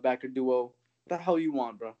backer duo. What the hell you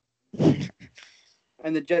want, bro?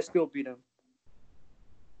 And the Jets still beat him.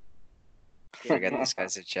 Forget this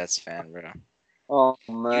guy's a Jets fan, bro. oh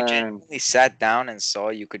You man, genuinely sat down and saw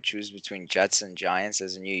you could choose between Jets and Giants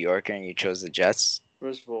as a New Yorker, and you chose the Jets.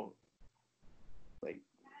 First of all, like,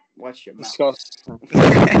 watch your mouth. disgusting.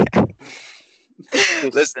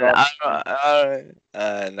 Listen,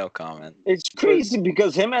 no comment. It's crazy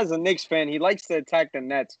because him as a Knicks fan, he likes to attack the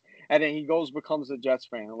Nets, and then he becomes a Jets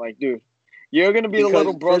fan. Like, dude, you're gonna be the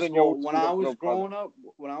little brother. First And of all, you're when I was little brother. growing up,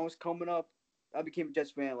 when I was coming up, I became a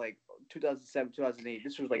Jets fan like 2007, 2008.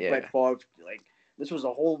 This was like Yeah. Brett Favre. Like this was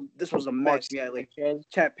a mess. We had like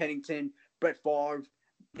Chad Pennington, Brett Favre,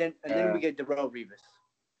 then we get Darrell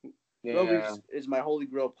Revis. Darrell Revis is my holy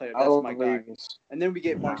grail player. That's my guy. And then we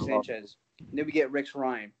get Mark Sanchez. And then we get Rex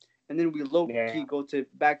Ryan. And then we low key go to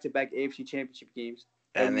back-to-back AFC Championship games.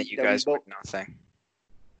 And then you guys won nothing.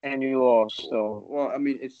 And you lost. So well, I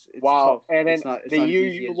mean, it's wow. tough. And then it's not the year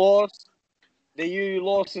easy you as- lost, the year you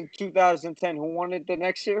lost in 2010, who won it the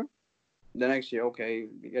next year? The next year, okay,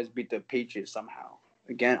 you guys beat the Patriots somehow.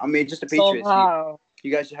 Again, I mean, just the Patriots. Somehow.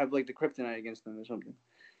 You guys should have like the kryptonite against them or something.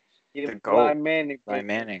 Give The GOAT. Manning. Eli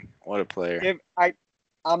Manning. What a player.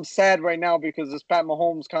 I'm sad right now because this Pat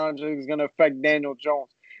Mahomes contract is gonna affect Daniel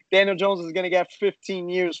Jones. Daniel Jones is gonna get 15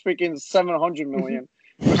 years, freaking 700 million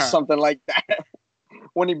or something like that.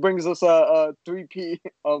 When he brings us a 3P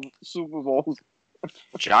of Super Bowls.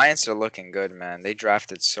 Giants are looking good, man. They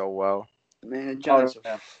drafted so well. Man, the Giants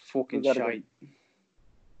yeah. are fucking We gotta shite.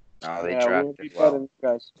 No, they Yeah, we'll be drafted better well. than you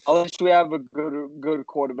guys. Unless we have a good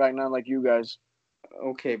quarterback, not like you guys.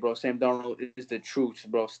 Okay, bro. Sam Darnold is the truth,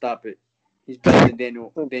 bro. Stop it. He's better than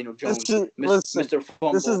Daniel Jones. Listen, Mr.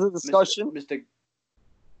 Fumble. this is a discussion. Mr.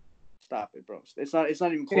 Stop it, bro. It's not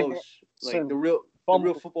even close. Like Listen, the real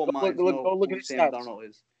football minds know go look who at his Sam stats. Darnold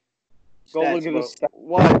is. Go look at bro. his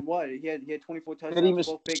stats. What? He had 24 Didn't touchdowns, even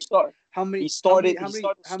 12 picks. start. How many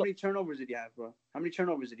turnovers did he have, bro? How many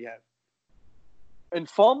turnovers did he have? And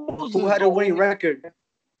fumbles. Who had a winning record?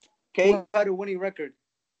 Okay. Who had a winning record?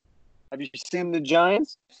 Have you seen the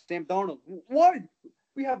Giants? Sam Darnold. What?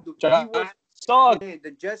 We have the worst. Suck.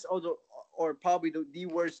 The Jets are probably the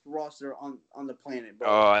worst roster on the planet, bro.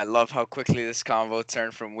 Oh, I love how quickly this combo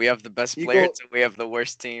turned from we have the best players to we have the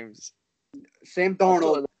worst teams. Sam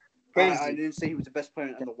Darnold. I didn't say he was the best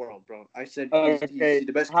player in the world, bro. I said he's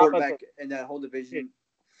the best quarterback in that whole division.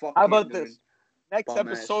 Fuck How about this? Next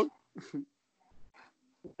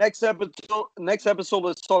episode,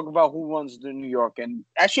 let's talk about who runs the New York, and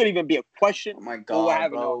that shouldn't even be a question. Oh my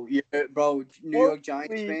god, bro! Bro, New York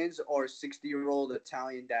Giants fans are 60-year-old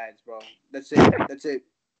Italian dads, bro. That's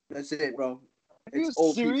it, bro. It's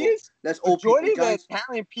old serious? People. That's old people. Majority of the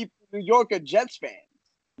Italian people in New York are Jets fans.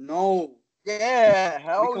 No. Yeah,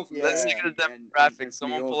 hell yeah. Let's see the demographics.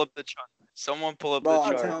 Someone pull up the chart. Bro,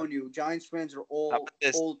 I'm telling you, Giants fans are all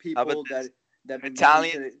old people that been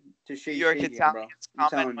Italian to Shea New York Stadium, Italians bro.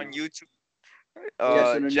 comment on YouTube.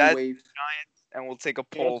 Jets, Giants, and we'll take a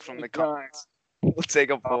poll from the comments. We'll take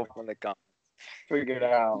a poll from the comments. Figure it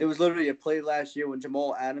out. There was literally a play last year with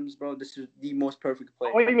Jamal Adams, bro. This is the most perfect play.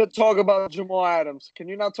 I won't even talk about Jamal Adams. Can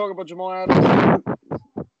you not talk about Jamal Adams?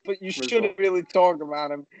 But you shouldn't really talk about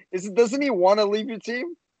him. Doesn't he want to leave your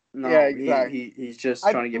team? No, yeah, exactly. He's just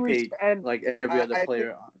trying to get paid like every other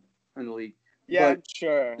player in the league. Yeah, I'm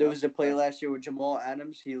sure. There was a play last year with Jamal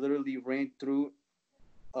Adams. He literally ran through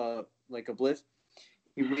like a blitz.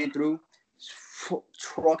 He ran through,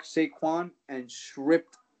 trucked Saquon, and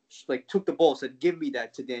took the ball, said, "Give me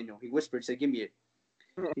that," to Daniel. He whispered, said, "Give me it."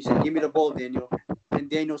 He said, "Give me the ball, Daniel." And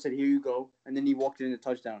Daniel said, "Here you go." And then he walked in the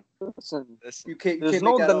touchdown. Listen, there's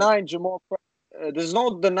no denying Jamal. There's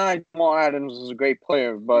no denying Jamal Adams is a great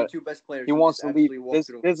player, but the two best players he wants to leave.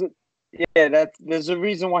 There's a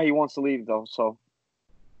reason why he wants to leave, though. So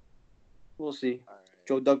we'll see. Right.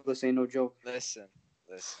 Joe Douglas ain't no joke. Listen.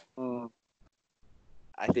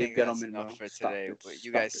 I think that's enough for today. But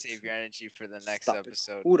you guys save your energy for the next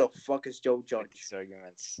episode. Who the fuck is Joe Judge?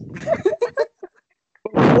 Arguments.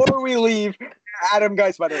 Before we leave, Adam,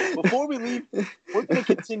 guys, by the way, before we leave, we're gonna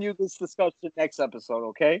continue this discussion next episode,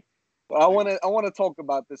 okay? But I wanna talk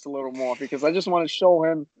about this a little more because I just want to show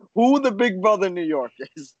him who the big brother in New York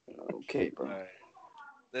is. Okay, bro. Right.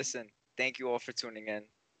 Listen, thank you all for tuning in.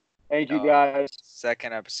 Thank you, guys.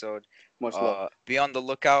 Second episode. Much love. Be on the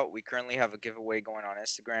lookout. We currently have a giveaway going on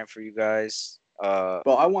Instagram for you guys. Bro,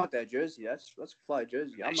 I want that jersey. That's a fly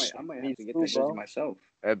jersey. I might have to get that jersey myself.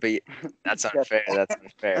 But that's unfair. That's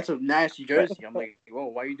unfair. That's a nasty jersey. I'm like, whoa,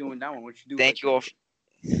 why are you doing that one? What you do? Thank you all.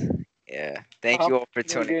 Thank you all for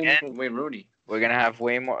tuning in. Wayne Rooney. We're gonna have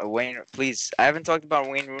Wayne. Please, I haven't talked about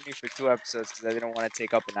Wayne Rooney for 2 episodes because I didn't want to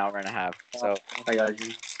take up an hour and a half. So I got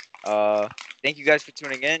you. Thank you guys for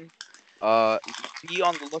tuning in. Be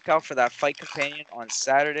on the lookout for that fight companion on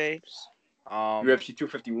Saturday. UFC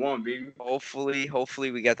 251, baby.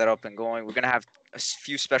 Hopefully we get that up and going. We're gonna have a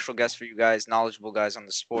few special guests for you guys, knowledgeable guys on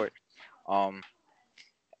the sport.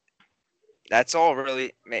 That's all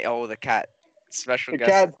really. Oh, the cat. Special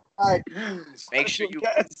guest. Make sure you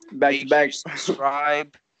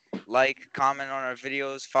subscribe, like, comment on our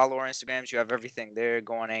videos, follow our Instagrams. You have everything there.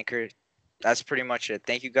 Go on Anchor. That's pretty much it.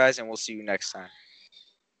 Thank you guys, and we'll see you next time.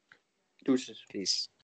 Deuces. Peace.